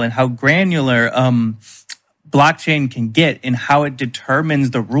impactful and how granular blockchain can get and how it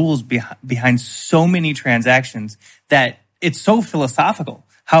determines the rules behind so many transactions, that it's so philosophical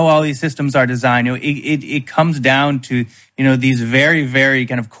how all these systems are designed. It comes down to, these very, very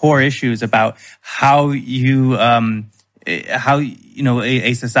kind of core issues about how a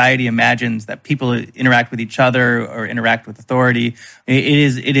society imagines that people interact with each other or interact with authority.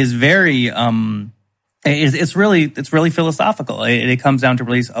 It is very it's really philosophical. It comes down to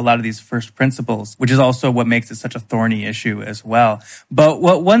really a lot of these first principles, which is also what makes it such a thorny issue as well. But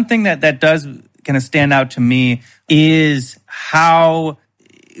one thing that does kind of stand out to me is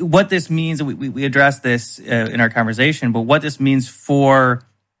what this means. We addressed this in our conversation, but what this means for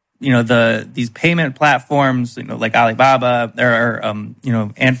these payment platforms, like Alibaba,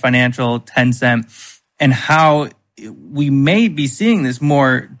 Ant Financial, Tencent, and how we may be seeing this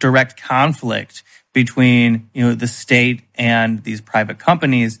more direct conflict between the state and these private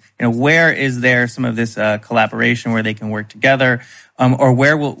companies. Where is there some of this collaboration where they can work together, or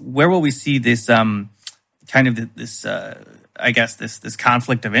where will we see this this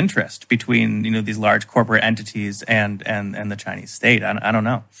conflict of interest between these large corporate entities and the Chinese state? I don't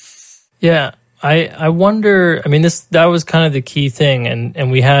know. Yeah, I wonder. I mean, that was kind of the key thing,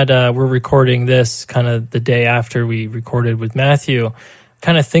 and we had we're recording this kind of the day after we recorded with Matthew.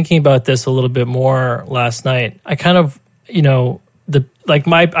 Kind of thinking about this a little bit more last night. I kind of,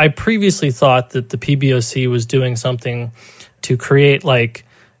 I previously thought that the PBOC was doing something to create like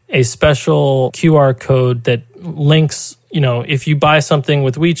a special QR code that links, if you buy something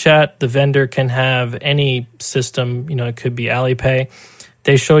with WeChat, the vendor can have any system, it could be Alipay.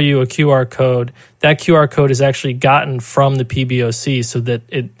 They show you a QR code. That QR code is actually gotten from the PBOC so that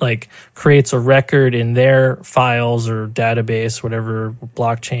it creates a record in their files or database, whatever,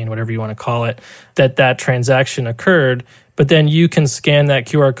 blockchain, whatever you want to call it, that transaction occurred. But then you can scan that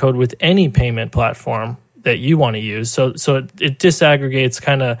QR code with any payment platform that you want to use. So it disaggregates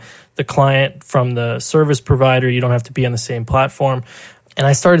kind of the client from the service provider. You don't have to be on the same platform. And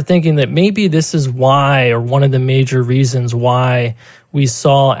I started thinking that maybe this is why, or one of the major reasons why, we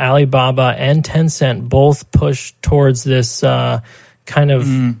saw Alibaba and Tencent both push towards this kind of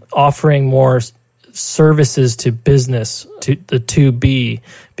offering more services to business, to the 2B,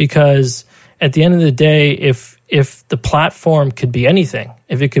 because at the end of the day, if the platform could be anything,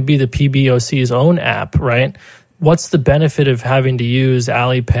 if it could be the PBOC's own app, right? What's the benefit of having to use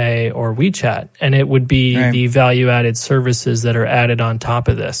Alipay or WeChat? And it would be the value-added services that are added on top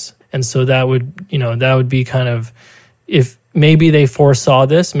of this. And so that would be kind of, if maybe they foresaw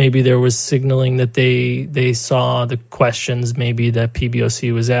this, maybe there was signaling that they saw the questions maybe that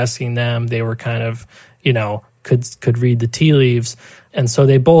PBOC was asking them. They were kind of, could read the tea leaves. And so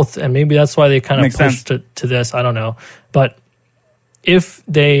they both, and maybe that's why they kind of pushed to this, I don't know. But that's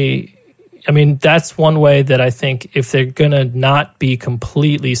one way that I think if they're going to not be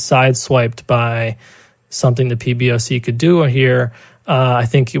completely sideswiped by something the PBOC could do here, I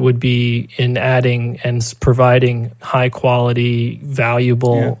think it would be in adding and providing high quality,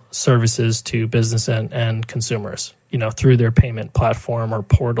 valuable services to business and consumers, through their payment platform or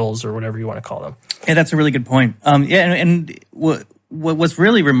portals or whatever you want to call them. Yeah, that's a really good point. And what's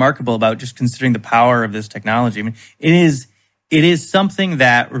really remarkable about just considering the power of this technology, I mean, it is something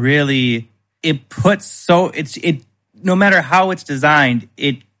that really no matter how it's designed,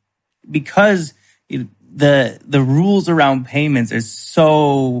 because the rules around payments is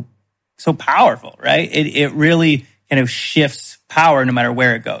so powerful, right? It really kind of shifts power no matter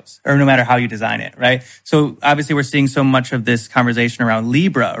where it goes or no matter how you design it, right? So obviously we're seeing so much of this conversation around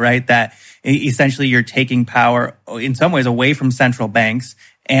Libra, right? That essentially you're taking power in some ways away from central banks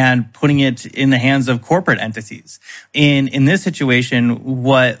and putting it in the hands of corporate entities. In this situation,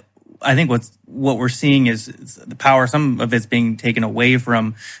 what we're seeing is the power, some of it's being taken away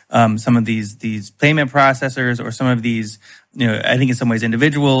from some of these payment processors or some of these, I think in some ways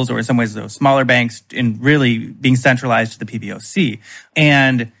individuals or in some ways those smaller banks, and really being centralized to the PBOC.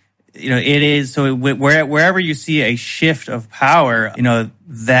 And it is so wherever you see a shift of power,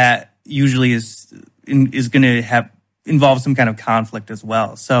 that usually is going to involve some kind of conflict as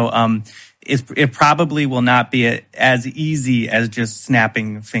well. So it probably will not be as easy as just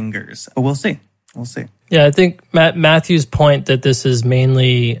snapping fingers, but we'll see. We'll see. Yeah, I think Matthew's point that this is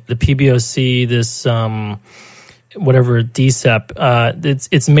mainly the PBOC, this whatever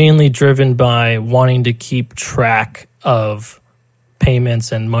DCEP, it's mainly driven by wanting to keep track of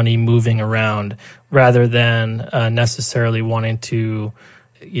payments and money moving around rather than necessarily wanting to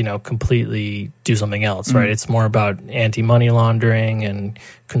completely do something else, right? It's more about anti-money laundering and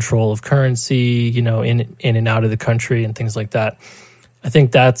control of currency, in and out of the country and things like that. I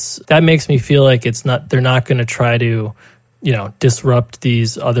think that makes me feel like they're not going to try to, disrupt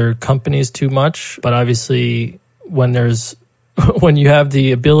these other companies too much. But obviously when you have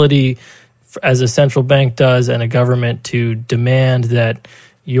the ability as a central bank does and a government to demand that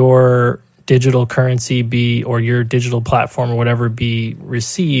your digital currency be, or your digital platform or whatever be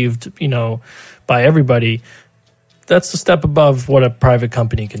received, by everybody, that's a step above what a private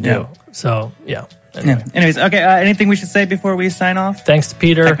company can do. Yeah. So, yeah. Anyway. Anyways, okay. Anything we should say before we sign off? Thanks to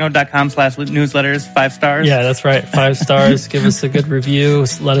Peter. Technode.com/newsletters, 5 stars. Yeah, that's right. 5 stars. Give us a good review.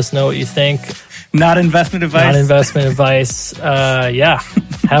 Let us know what you think. Not investment advice. Not investment advice. Yeah.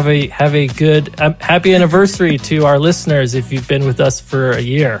 Have a good happy anniversary to our listeners if you've been with us for a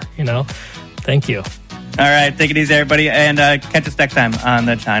year. Thank you. All right. Take it easy, everybody. And catch us next time on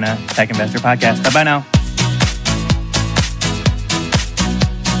the China Tech Investor Podcast. Bye-bye now.